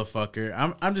 this motherfucker.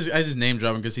 I just name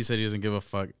dropping because he said he doesn't give a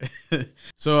fuck.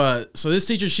 So this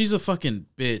teacher, she's a fucking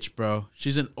bitch, bro.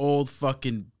 She's an old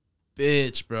fucking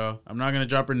bitch, bro. I'm not gonna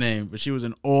drop her name, but she was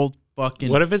an old fucking.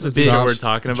 What if it's the teacher we're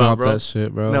talking about, bro? That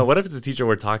shit, bro. No, what if it's the teacher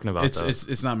we're talking about?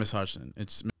 It's not Miss Hodgson.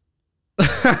 It's.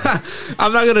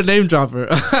 I'm not gonna name drop her.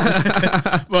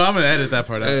 Well, I'm gonna edit that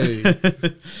part out. Hey.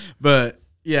 But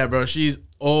yeah, bro, she's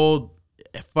old.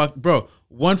 Fuck, bro.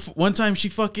 One time she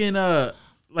fucking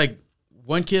like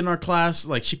one kid in our class,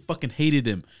 like she fucking hated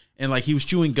him, and like he was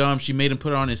chewing gum. She made him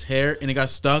put it on his hair, and it got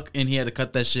stuck, and he had to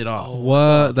cut that shit off.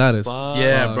 What? That is.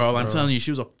 Yeah, bro. I'm telling you,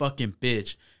 she was a fucking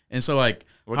bitch. And so like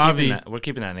we're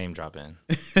keeping that name drop in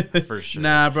for sure.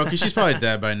 Nah, bro, because she's probably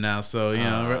dead by now. So you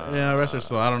know, rest her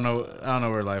soul. I don't know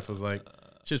what her life was like.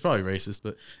 She was probably racist,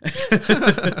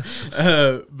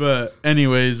 but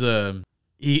anyways,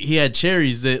 he had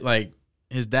cherries that like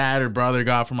his dad or brother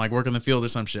got from like working in the field or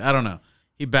some shit. I don't know.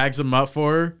 He bags them up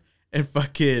for her and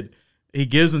fucking he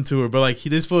gives them to her, but like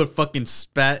this fool fucking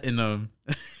spat in them.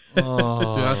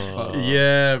 Oh, dude, that's fucked.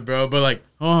 Yeah, bro. But like,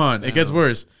 hold on, it gets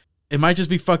worse. It might just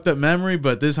be fucked up memory,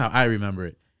 but this is how I remember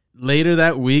it. Later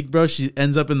that week, bro, she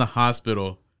ends up in the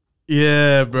hospital.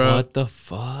 Yeah, bro. What the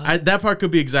fuck? That part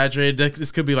could be exaggerated.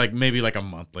 This could be like maybe like a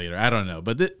month later. I don't know.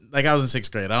 But like I was in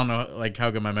 6th grade. I don't know like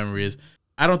how good my memory is.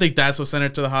 I don't think that's what sent her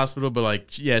to the hospital, but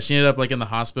like yeah, she ended up like in the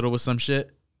hospital with some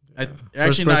shit. Yeah.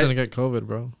 First person to get COVID,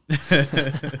 bro.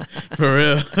 For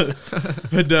real.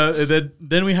 But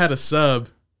then we had a sub.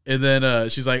 And then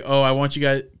she's like, oh, I want you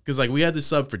guys, because like we had this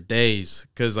sub for days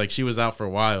because like she was out for a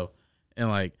while. And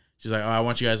like she's like, oh, I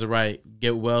want you guys to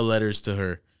get well letters to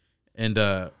her. And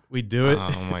we do it.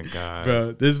 Oh my God.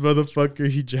 Bro, this motherfucker,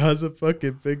 he draws a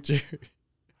fucking picture.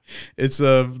 It's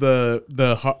of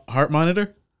the heart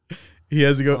monitor. he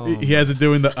has to go. He has to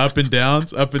doing the up and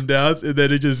downs, and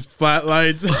then it just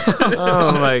flatlines.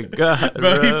 Oh my god,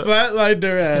 bro! He flatlined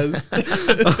her ass,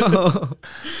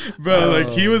 bro. Like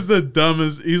he was the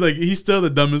dumbest. He's still the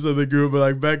dumbest of the group, but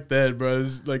like back then, bro,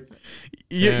 it's like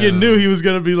you knew he was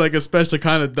gonna be like a special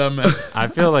kind of dumbass. I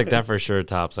feel like that for sure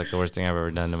tops like the worst thing I've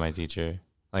ever done to my teacher.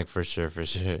 Like for sure.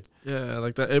 Yeah,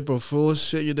 like that April Fool's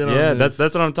shit you did. Yeah, on that's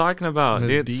what I'm talking about,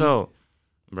 dude. D. So,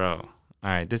 bro. All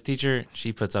right, this teacher,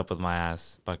 she puts up with my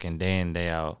ass fucking day in, day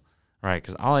out, right?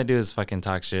 Because all I do is fucking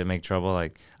talk shit, make trouble.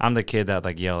 Like, I'm the kid that,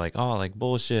 like, yell, like, oh, like,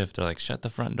 bullshit, or, like, shut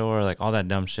the front door, like, all that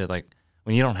dumb shit, like,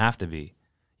 when you don't have to be,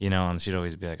 you know? And she'd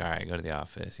always be like, all right, go to the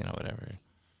office, you know, whatever.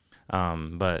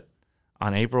 But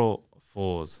on April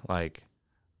Fools, like,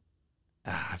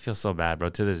 I feel so bad, bro,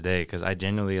 to this day, because I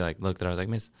genuinely, like, looked at her, I was like,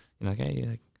 miss, you know, like, hey,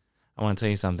 like, I want to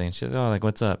tell you something. She's like, oh, like,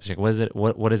 what's up? She's like,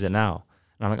 what is it now?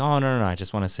 And I'm like, oh, no, I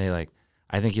just want to say, like,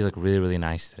 I think you look really, really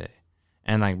nice today.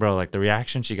 And like, bro, like the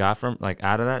reaction she got from like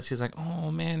out of that, she's like, oh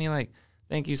Manny, like,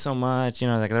 thank you so much. You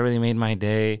know, like that really made my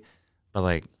day. But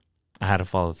like, I had to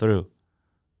follow through.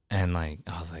 And like,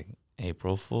 I was like,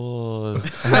 April Fools,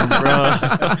 bro.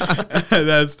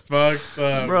 That's fucked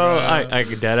up, bro. I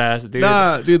dead ass, dude.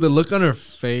 Nah, dude, the look on her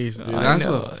face, dude. That's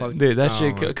what fuck. Dude, that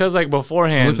shit. Cause like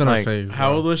beforehand, look on like, her face.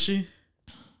 How old was she?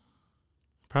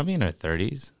 Probably in her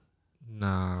 30s.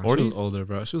 Nah, 40s? she was older,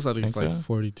 bro. She was at least Think like so?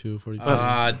 42, 43.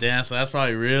 Damn. So that's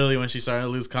probably really when she started to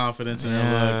lose confidence in her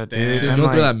Yeah, looks. dude. Damn. She was And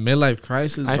going through like- that midlife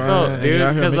crisis, bro. I felt, and dude, you're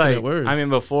out here because making like, it worse. I mean,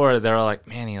 before they were like,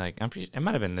 Manny, like, I'm pretty, it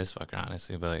might have been this fucker,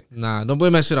 honestly, but like, nah, don't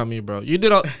blame that shit on me, bro. You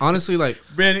did all, honestly, like,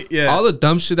 Brandy, yeah. all the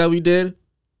dumb shit that we did,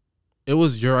 it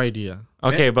was your idea.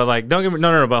 okay, but like, don't get me,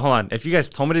 no, but hold on. If you guys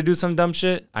told me to do some dumb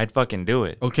shit, I'd fucking do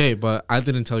it. Okay, but I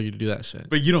didn't tell you to do that shit.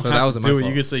 But you don't So that have to wasn't my do it. fault.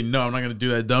 You can say, no, I'm not going to do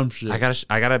that dumb shit.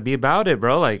 I gotta be about it,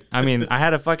 bro. Like, I mean, I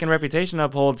had a fucking reputation to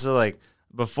uphold. So like,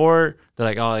 before they're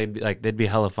like, oh, they'd be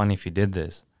hella funny if you did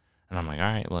this, and I'm like, all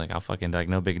right, well, like, I'll fucking like,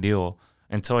 no big deal.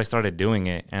 Until I started doing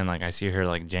it, and like, I see her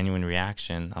like genuine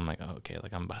reaction. I'm like, oh, okay,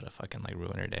 like I'm about to fucking like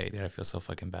ruin her day, dude. I feel so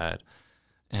fucking bad.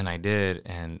 And I did,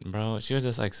 and bro, she was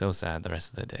just like so sad the rest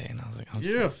of the day, and I was like, I'm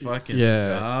You're a so fucking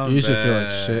Yeah, you should feel like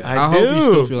scumbag. shit. I I hope you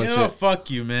still do. feel like You know, shit. fuck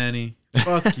you, Manny.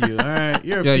 Fuck you. All right,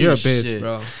 you're a Yeah, you're a piece of bitch, shit.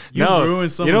 bro. You No,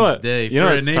 ruined someone's you know what- day you know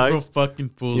for what an April sucks? fucking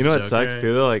Fool's You know what joke, sucks right?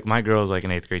 too though? Like, my girl's like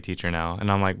an 8th grade teacher now,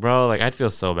 and I'm like, bro, like I'd feel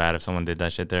so bad if someone did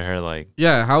that shit to her. Like,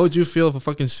 Yeah, how would you feel if a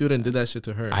fucking student did that shit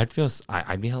to her?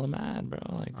 I'd be hella mad, bro.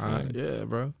 Like, fuck. Yeah,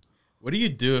 bro. What do you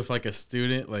do if like a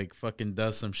student like fucking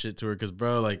does some shit to her? Because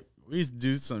bro, like we used to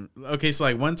do some. Okay, so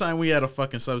like one time we had a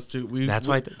fucking substitute. That's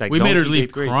why, like, we don't made her teach leave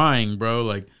 8th grade. crying, bro.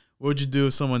 Like, what would you do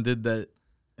if someone did that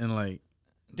and like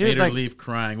Dude, made her like- leave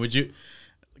crying? Would you?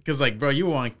 Because like, bro, you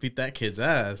want to beat that kid's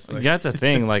ass. Like, Yeah, that's the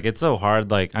thing. Like, it's so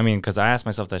hard. Like, I mean, because I ask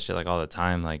myself that shit like all the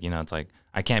time. Like, you know, it's like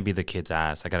I can't beat the kid's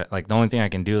ass. I got like the only thing I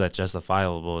can do that's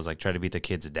justifiable is like try to beat the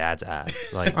kid's dad's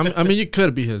ass. Like, I mean, you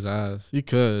could beat his ass. You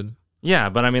could. yeah,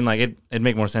 but I mean, like it'd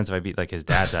make more sense if I beat like his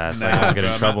dad's ass. Like, nah, I'll get in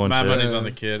bro, trouble and my shit. money's on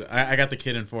the kid. I got the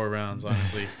kid in 4 rounds,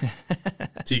 honestly.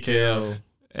 TKO.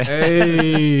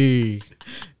 Hey.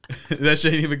 That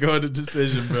shit ain't even go into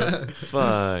decision, bro.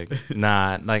 Fuck.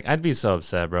 Nah, like I'd be so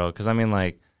upset, bro. Because I mean,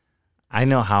 like, I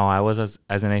know how I was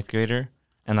as an 8th grader,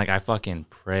 and like I fucking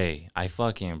pray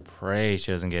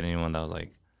she doesn't get anyone that was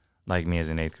like me as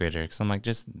an 8th grader. Because I'm like,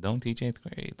 just don't teach 8th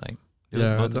grade. Like, do us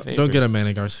Yeah, both a don't favor. get a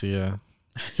Manny Garcia.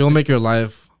 He'll make your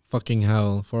life fucking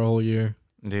hell for a whole year.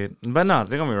 Dude. But no, don't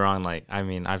get me wrong. Like, I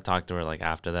mean, I've talked to her like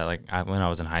after that, like when I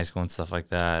was in high school and stuff like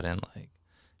that, and like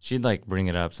she'd like bring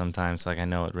it up sometimes. So, like, I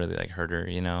know it really like hurt her,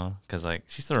 you know, because like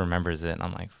she still remembers it, and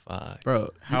I'm like, fuck. Bro,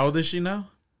 How old is she now?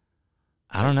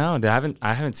 I don't know.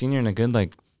 I haven't seen her in a good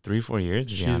like 3-4 years.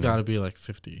 To be she's honest. got to be like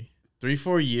 50.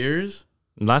 3-4 years?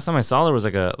 Last time I saw her was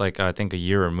like I think a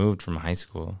year removed from high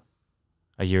school,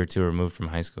 a year or 2 removed from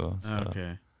high school. So.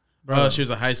 Okay. Bro, Oh, she was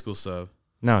a high school sub.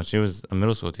 No, she was a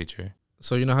middle school teacher.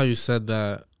 so you know how you said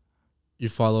that you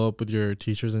follow up with your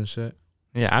teachers and shit?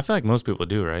 Yeah, I feel like most people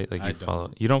do, right? Like I you don't.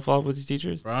 follow. You don't follow up with your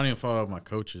teachers? Bro, I don't even follow up my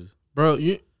coaches. Bro,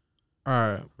 you... All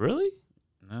right. Really?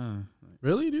 No.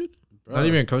 Really, dude? Bro, Not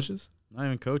even coaches? Not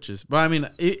even coaches. But I mean,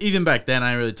 even back then,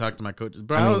 I didn't really talk to my coaches.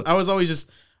 But I mean- I was always just,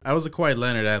 I was a quiet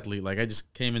Leonard athlete. Like, I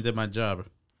just came and did my job.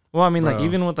 Well, I mean, like Bro.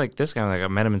 even with like this guy, like I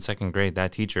met him in 2nd grade.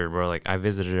 That teacher, bro, like I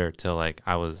visited her till like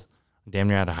I was damn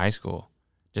near out of high school,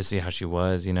 just to see how she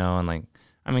was, you know, and like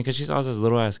I mean, because she saw us as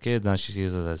little ass kids, now she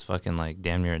sees us as fucking like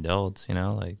damn near adults, you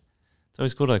know, like it's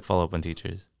always cool to like follow up on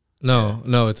teachers. No,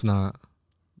 no, it's not.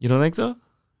 You don't think so?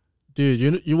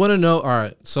 Dude, you want to know? All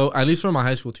right. So at least for my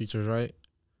high school teachers, right?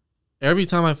 Every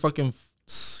time I fucking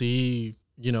see,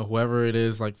 you know, whoever it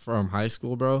is, like from high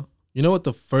school, bro, You know what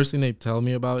the first thing they tell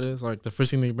me about is? Like, the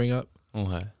first thing they bring up?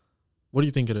 What? What do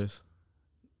you think it is?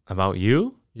 About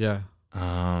you? Yeah.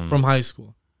 From high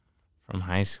school. From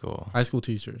high school. High school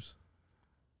teachers.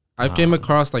 I came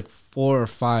across like 4 or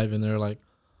 5, and they're like,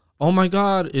 "Oh my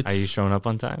God, it's." Are you showing up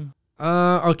on time?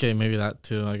 Okay, maybe that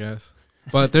too, I guess.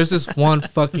 But there's this one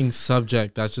fucking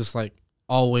subject that's just like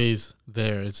always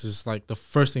there. It's just like the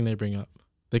first thing they bring up.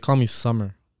 They call me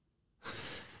Summer.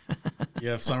 You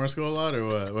have summer school a lot, or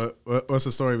what? What's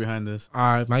the story behind this? All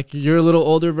right, Mike, you're a little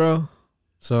older, bro.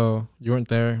 So you weren't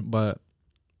there, but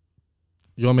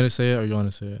you want me to say it or you want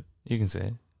to say it? You can say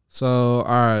it. So, all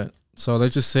right. So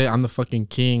let's just say I'm the fucking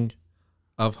king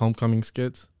of homecoming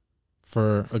skits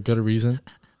for a good reason.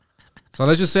 So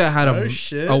let's just say I had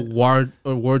a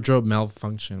wardrobe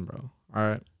malfunction, bro. All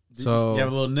right. So you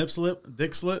have a little nip slip,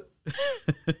 dick slip?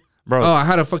 Bro. Oh, I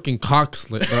had a fucking cock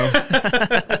slit, bro.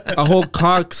 A whole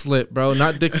cock slit, bro.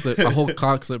 Not dick slit. A whole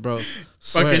cock slit, bro.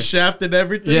 Swear. Fucking shaft and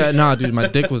everything? Yeah, nah, dude. My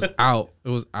dick was out. It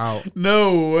was out.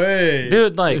 No way.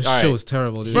 Dude, like, This all shit right. was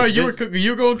terrible, dude. Bro, you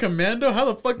were going commando? How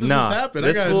the fuck does this happen?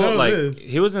 I gotta fool, know like, this.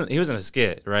 He was in a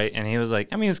skit, right? And he was like,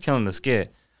 I mean, he was killing the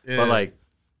skit. Yeah. But, like,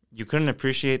 you couldn't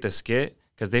appreciate the skit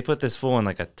because they put this fool in,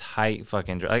 like, a tight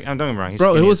fucking dress. Like, I'm don't get me wrong. He's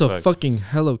bro, it skinny was as a fuck. fucking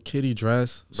Hello Kitty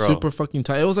dress. Bro. Super fucking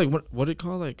tight. It was like, what it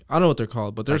called? Like, I don't know what they're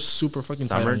called, but they're Like super fucking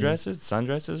tight. Summer on you. dresses?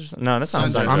 Sundresses or something? No, that's not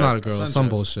Sundress. sundress. I'm not a girl. Sundress. Some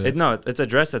bullshit. It's a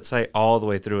dress that's tight all the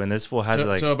way through, and this fool has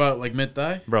like, so about like mid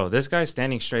thigh? bro, this guy's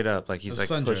standing straight up, like he's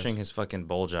It's like a sundress. pushing his fucking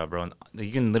bulge out, bro, and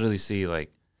you can literally see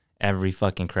like every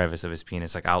fucking crevice of his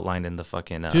penis, like outlined in the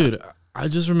fucking Dude, I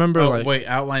just remember like wait,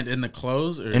 outlined in the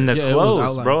clothes? Or? in the Yeah, it was clothes,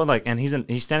 outlined. bro. Like, and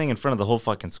he's standing in front of the whole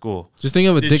fucking school. just think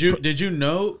of a dick. Did you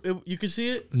know you could see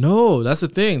it? No, that's the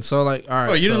thing. So like, all right.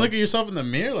 Oh, you so, didn't look at yourself in the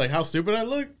mirror? Like how stupid I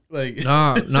look? Like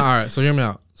Nah. All right. So hear me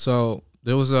out. So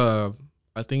there was I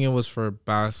think it was for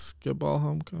basketball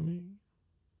homecoming.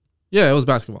 Yeah, it was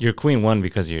basketball. Your queen won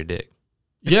because of your dick.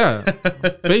 Yeah,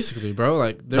 basically, bro.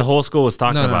 Like The whole school was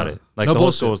talking No, no, about no. it. Like No the whole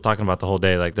bullshit. school was talking about the whole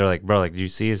day. Like they're like, bro, like, do you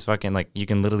see his fucking, like, you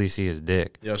can literally see his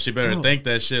dick. Yo, she better thank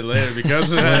that shit later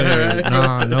because of that. Hey, Right?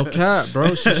 nah, no cap,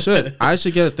 bro. She should. I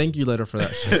should get a thank you letter for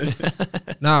that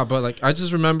shit. Nah, but like I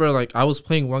just remember like I was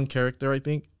playing one character, I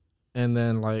think, and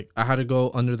then like I had to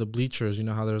go under the bleachers. You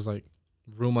know how there's like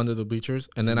room under the bleachers,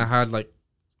 and then I had like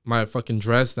my fucking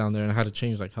dress down there, and I had to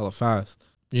change like hella fast.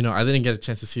 You know, I didn't get a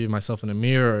chance to see myself in the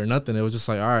mirror or nothing. It was just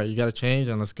like, all right, you got to change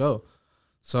and let's go.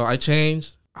 So I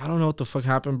changed. I don't know what the fuck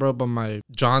happened, bro, but my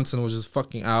Johnson was just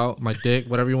fucking out. My dick,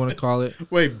 whatever you want to call it.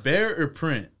 Wait, bear or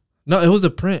print? No, it was a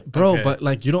print, bro. Okay. But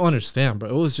like, you don't understand, bro.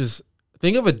 It was just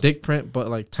think of a dick print, but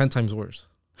like 10 times worse.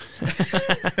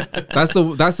 That's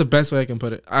the best way I can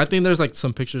put it. I think there's like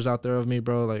some pictures out there of me,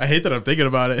 bro. Like, I hate that I'm thinking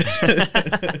about it.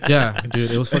 yeah, dude,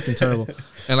 it was fucking terrible.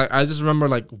 And like, I just remember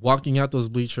like walking out those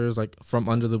bleachers, like from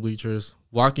under the bleachers,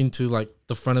 walking to like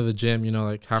the front of the gym, you know,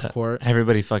 like half court,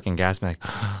 Everybody fucking gasped me like,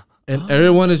 and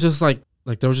everyone is just like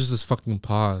there was just this fucking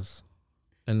pause,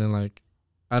 and then like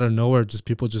out of nowhere, just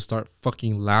people just start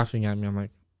fucking laughing at me. I'm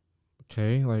like,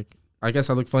 okay, like. I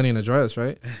guess I look funny in a dress,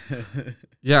 right?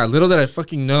 Yeah, little did I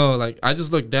fucking know. Like, I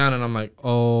just looked down and I'm like,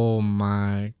 oh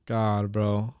my God,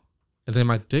 bro. And then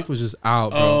my dick was just out,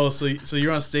 bro. Oh, so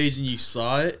you're on stage and you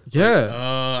saw it? Yeah.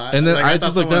 Like, And then I thought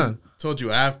just looked someone down. Told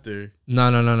you after. No.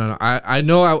 I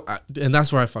know and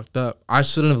that's where I fucked up. I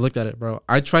shouldn't have looked at it, bro.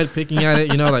 I tried picking at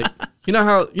it, you know, like, you know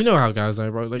how guys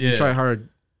are, bro. Like, we try hard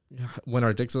when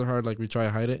our dicks are hard, like, we try to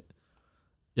hide it.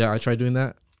 Yeah, I tried doing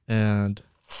that, and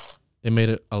it made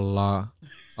it a lot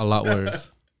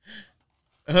worse.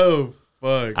 Oh,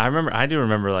 fuck. I do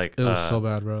remember like It was so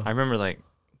bad, bro. I remember like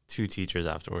 2 teachers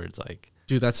afterwards, like,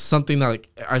 Dude, that's something that, like,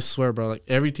 I swear, bro, like,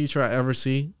 every teacher I ever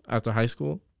see after high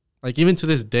school, like, even to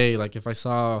this day, like, if I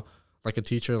saw, like, a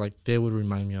teacher, like, they would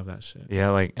remind me of that shit. yeah,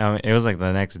 like, it was like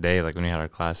the next day, like when we had our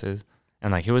classes,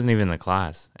 and like he wasn't even in the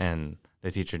class, and the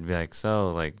teacher would be like,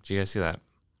 so, like, did you guys see that,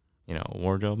 you know,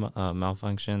 wardrobe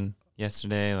malfunction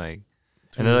yesterday? Like,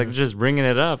 and they're like just bringing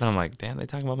it up, and I'm like, damn, they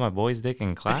talking about my boy's dick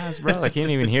in class, bro. Like, he ain't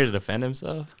even here to defend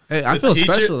himself. Hey, I feel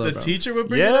special, though, The bro. teacher would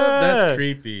bring it up? That's Yeah.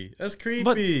 creepy. That's creepy.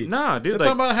 But nah, dude, They're like,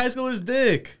 talking about a high schooler's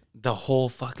dick. the whole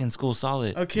fucking school saw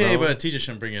it. Okay, bro. but a teacher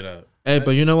shouldn't bring it up. Hey,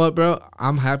 but you know what, bro?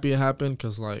 I'm happy it happened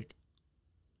because, like,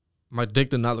 my dick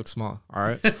did not look small, all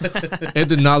right? It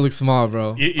did not look small,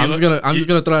 bro. I'm just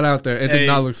gonna throw it out there. It did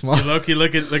not look small. You low-key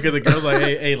look at the girls like,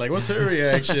 hey, like, what's her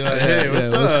reaction? Like, hey,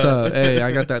 what's up? Hey,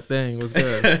 I got that thing. What's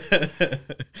good?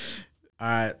 All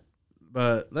right,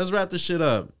 but let's wrap this shit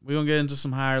up. We're gonna get into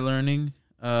some higher learning.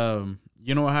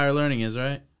 You know what higher learning is,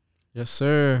 right? Yes,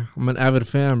 sir. I'm an avid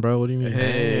fan, bro. What do you mean?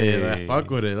 Hey, fuck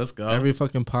with it. Let's go. Every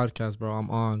fucking podcast, bro. I'm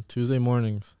on Tuesday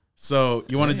mornings. So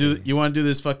you want to do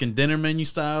this fucking dinner menu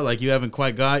style? Like you haven't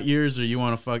quite got yours, or you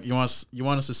want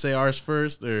us to say ours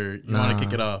first, or you want to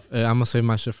kick it off? Hey, I'm gonna save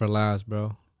my shit for last, bro.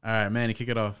 All right, Manny, kick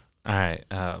it off. All right.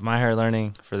 My hard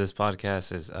learning for this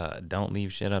podcast is don't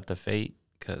leave shit up to fate,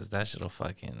 because that shit'll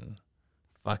fucking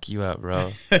fuck you up, bro.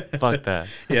 Fuck that.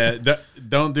 Yeah,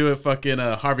 don't do it fucking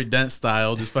Harvey Dent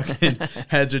style. Just fucking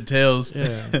heads or tails.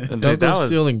 Yeah, don't go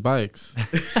stealing bikes.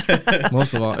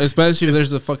 Most of all, especially if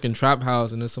there's a fucking trap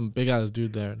house and there's some big ass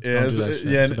dude there.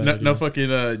 Yeah, no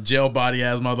fucking jail body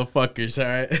ass motherfuckers. All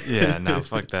right. Yeah, no,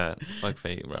 fuck that. Fuck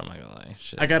fate, bro. I'm not gonna lie.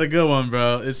 Shit. I got a good one,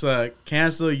 bro. It's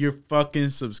cancel your fucking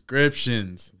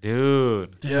subscriptions,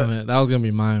 dude. Damn it, that was gonna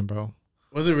be mine, bro.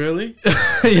 Was it really?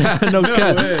 Yeah, no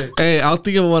way. Hey, I'll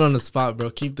think of one on the spot, bro.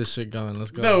 Keep this shit going. Let's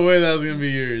go. No way that was gonna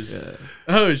be yours. Yeah.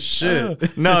 Oh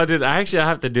shit. No, dude. I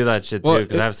have to do that shit too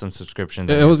because I have some subscriptions.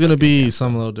 It was gonna be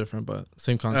something a little different, but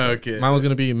same concept. Okay. Mine was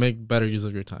gonna be make better use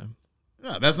of your time.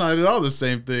 No, that's not at all the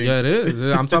same thing. Yeah, it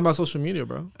is. I'm talking about social media,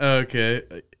 bro. Okay.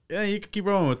 Yeah, you can keep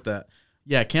rolling with that.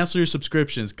 Yeah, cancel your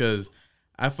subscriptions because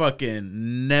I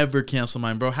fucking never cancel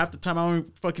mine, bro. Half the time I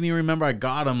don't fucking even remember I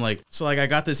got them. Like, I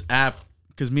got this app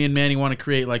because me and Manny want to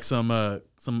create like some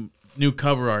new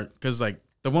cover art because like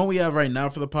the one we have right now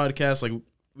for the podcast, like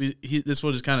this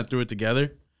fool just kind of threw it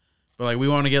together, but like we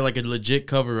want to get like a legit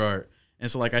cover art, and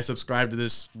so like I subscribed to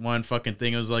this one fucking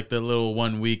thing. It was like the little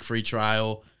 1 week free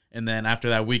trial, and then after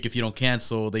that week, if you don't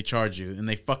cancel, they charge you, and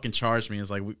they fucking charged me. It's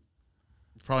like we're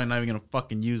probably not even gonna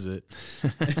fucking use it,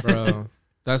 bro.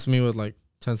 That's me with like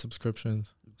 10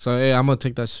 subscriptions. So hey, I'm gonna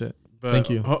take that shit. But thank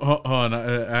you. Hold on,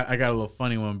 I got a little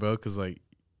funny one, bro. Cause like,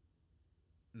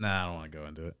 I don't want to go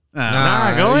into it.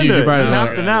 Nah, go into it.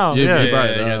 After now,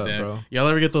 bro. Y'all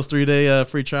ever get those 3-day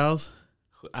free trials?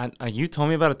 You told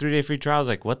me about a 3-day free trial. I was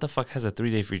like, what the fuck has a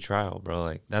 3-day free trial, bro?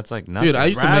 Like that's like nothing. Dude, I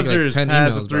used to make like 10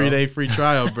 has emails, a 3-day free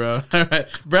trial, bro. All right,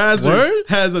 Brazzers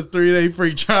has a 3-day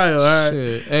free trial. All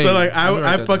right, hey, so like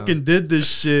I fucking did this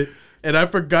shit. And I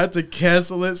forgot to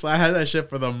cancel it, so I had that shit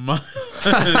for the month.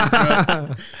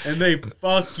 And they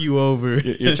fuck you over.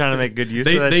 You're trying to make good use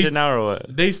of that shit now, or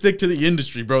what? They stick to the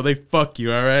industry, bro. They fuck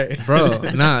you, all right? Bro,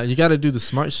 nah, you got to do the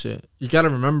smart shit. You got to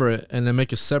remember it and then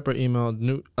make a separate email, a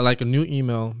new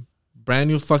email, brand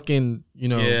new fucking,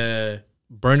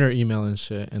 burner email and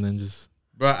shit, and then just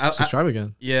subscribe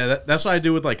again. Yeah, that's what I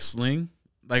do with like Sling.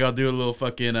 Like I'll do a little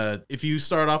fucking if you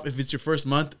start off, if it's your first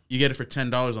month, you get it for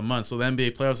 $10 a month. So the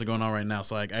NBA playoffs are going on right now.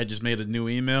 So like I just made a new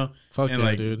email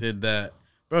did that.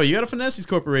 Bro, you gotta finesse these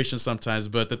corporations sometimes.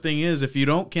 But the thing is, if you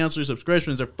don't cancel your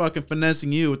subscriptions, they're fucking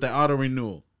finessing you with that auto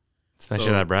renewal.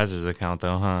 Especially that Brazzers account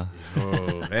though, huh?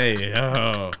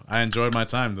 I enjoyed my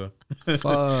time though.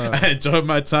 Fuck. I enjoyed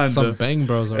my time though. Some bang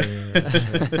bros over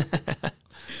here.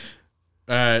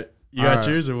 All right. You got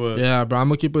yours or what? Yeah, bro. I'm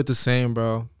gonna keep it the same,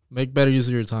 bro. Make better use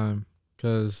of your time,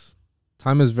 because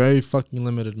time is very fucking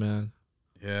limited, man.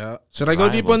 Yeah. Should I go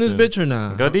deep on this bitch or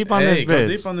not? Go deep on this bitch. Go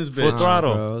deep on this bitch. Full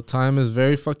throttle. Bro. Time is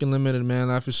very fucking limited, man.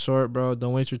 Life is short, bro.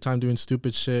 Don't waste your time doing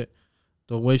stupid shit.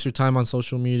 Don't waste your time on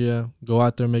social media. Go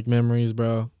out there, make memories,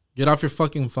 bro. Get off your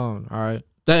fucking phone, all right?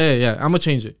 Yeah, I'm gonna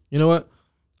change it. You know what?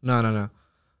 No.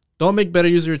 Don't make better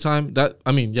use of your time.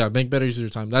 Make better use of your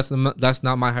time. That's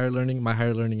not my higher learning. My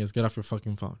higher learning is get off your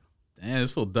fucking phone. Damn,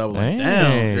 this fool doubling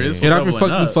down. Get off your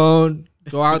fucking phone.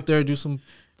 Go out there, do some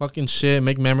fucking shit.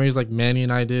 Make memories like Manny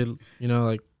and I did. You know,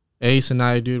 like Ace and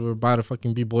I, dude. We're about to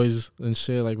fucking be boys and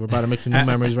shit. Like, we're about to make some new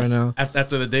memories right now.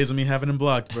 After the days of me having him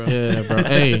blocked, bro. Yeah, bro.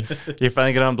 Hey. You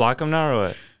finally gonna unblock him now or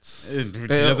what? He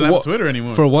doesn't have Twitter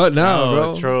anymore. For what now,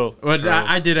 bro? True. But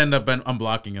I did end up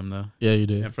unblocking him, though. Yeah, you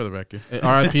did. Yeah, for the record. Hey,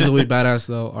 R.I.P. Lui Badass,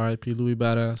 though. R.I.P. Lui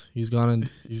Badass. He's gone and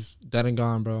he's dead and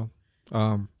gone, bro.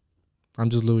 I'm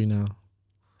just Louis now.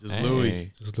 Just Louis.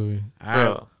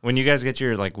 Bro, when you guys get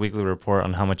your like weekly report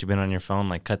on how much you've been on your phone,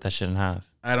 like cut that shit in half.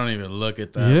 I don't even look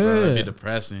at that, bro. That'd be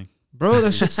depressing. Bro,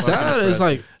 that shit's sad. It's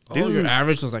like, dude, your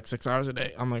average was like 6 hours a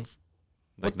day. I'm like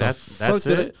that's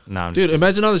it? No, I'm just kidding.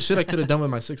 Imagine all the shit I could have done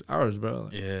with my 6 hours, bro.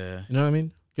 Like, yeah. You know what I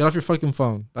mean? Get off your fucking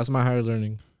phone. That's my higher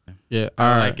learning. Yeah.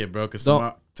 I like it, bro, because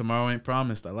tomorrow ain't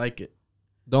promised. I like it.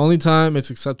 The only time it's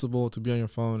acceptable to be on your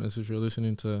phone is if you're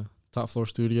listening to Top Floor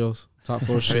Studios, Top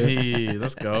Floor shit. Hey,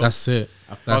 let's go. That's it.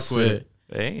 I fuck with it.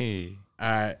 Hey. All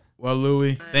right. Well,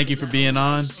 Louis, thank you for being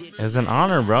on. It's an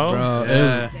honor, bro. It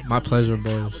was my pleasure,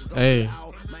 boys. Hey,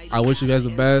 I wish you guys the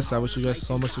best. I wish you guys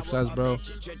so much success, bro.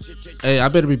 Hey, I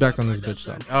better be back on this bitch,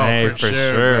 though. Oh, hey, for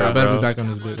sure. I better be back on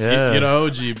this bitch. Yeah. You're the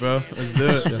OG, bro. Let's do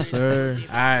it. Yes, sir.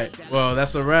 All right. Well,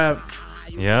 that's a wrap.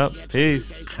 Yep.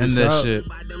 Peace. End that shit.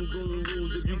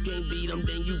 You can't beat them,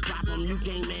 then you pop them. You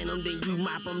can't man them, then you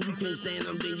mop them. You can't stand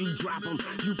them, then you drop them.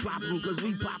 You pop them, cause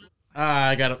we pop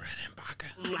I got it. Red and Baca.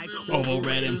 like Ovo,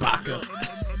 red, and Baca.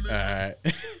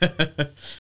 All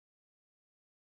right.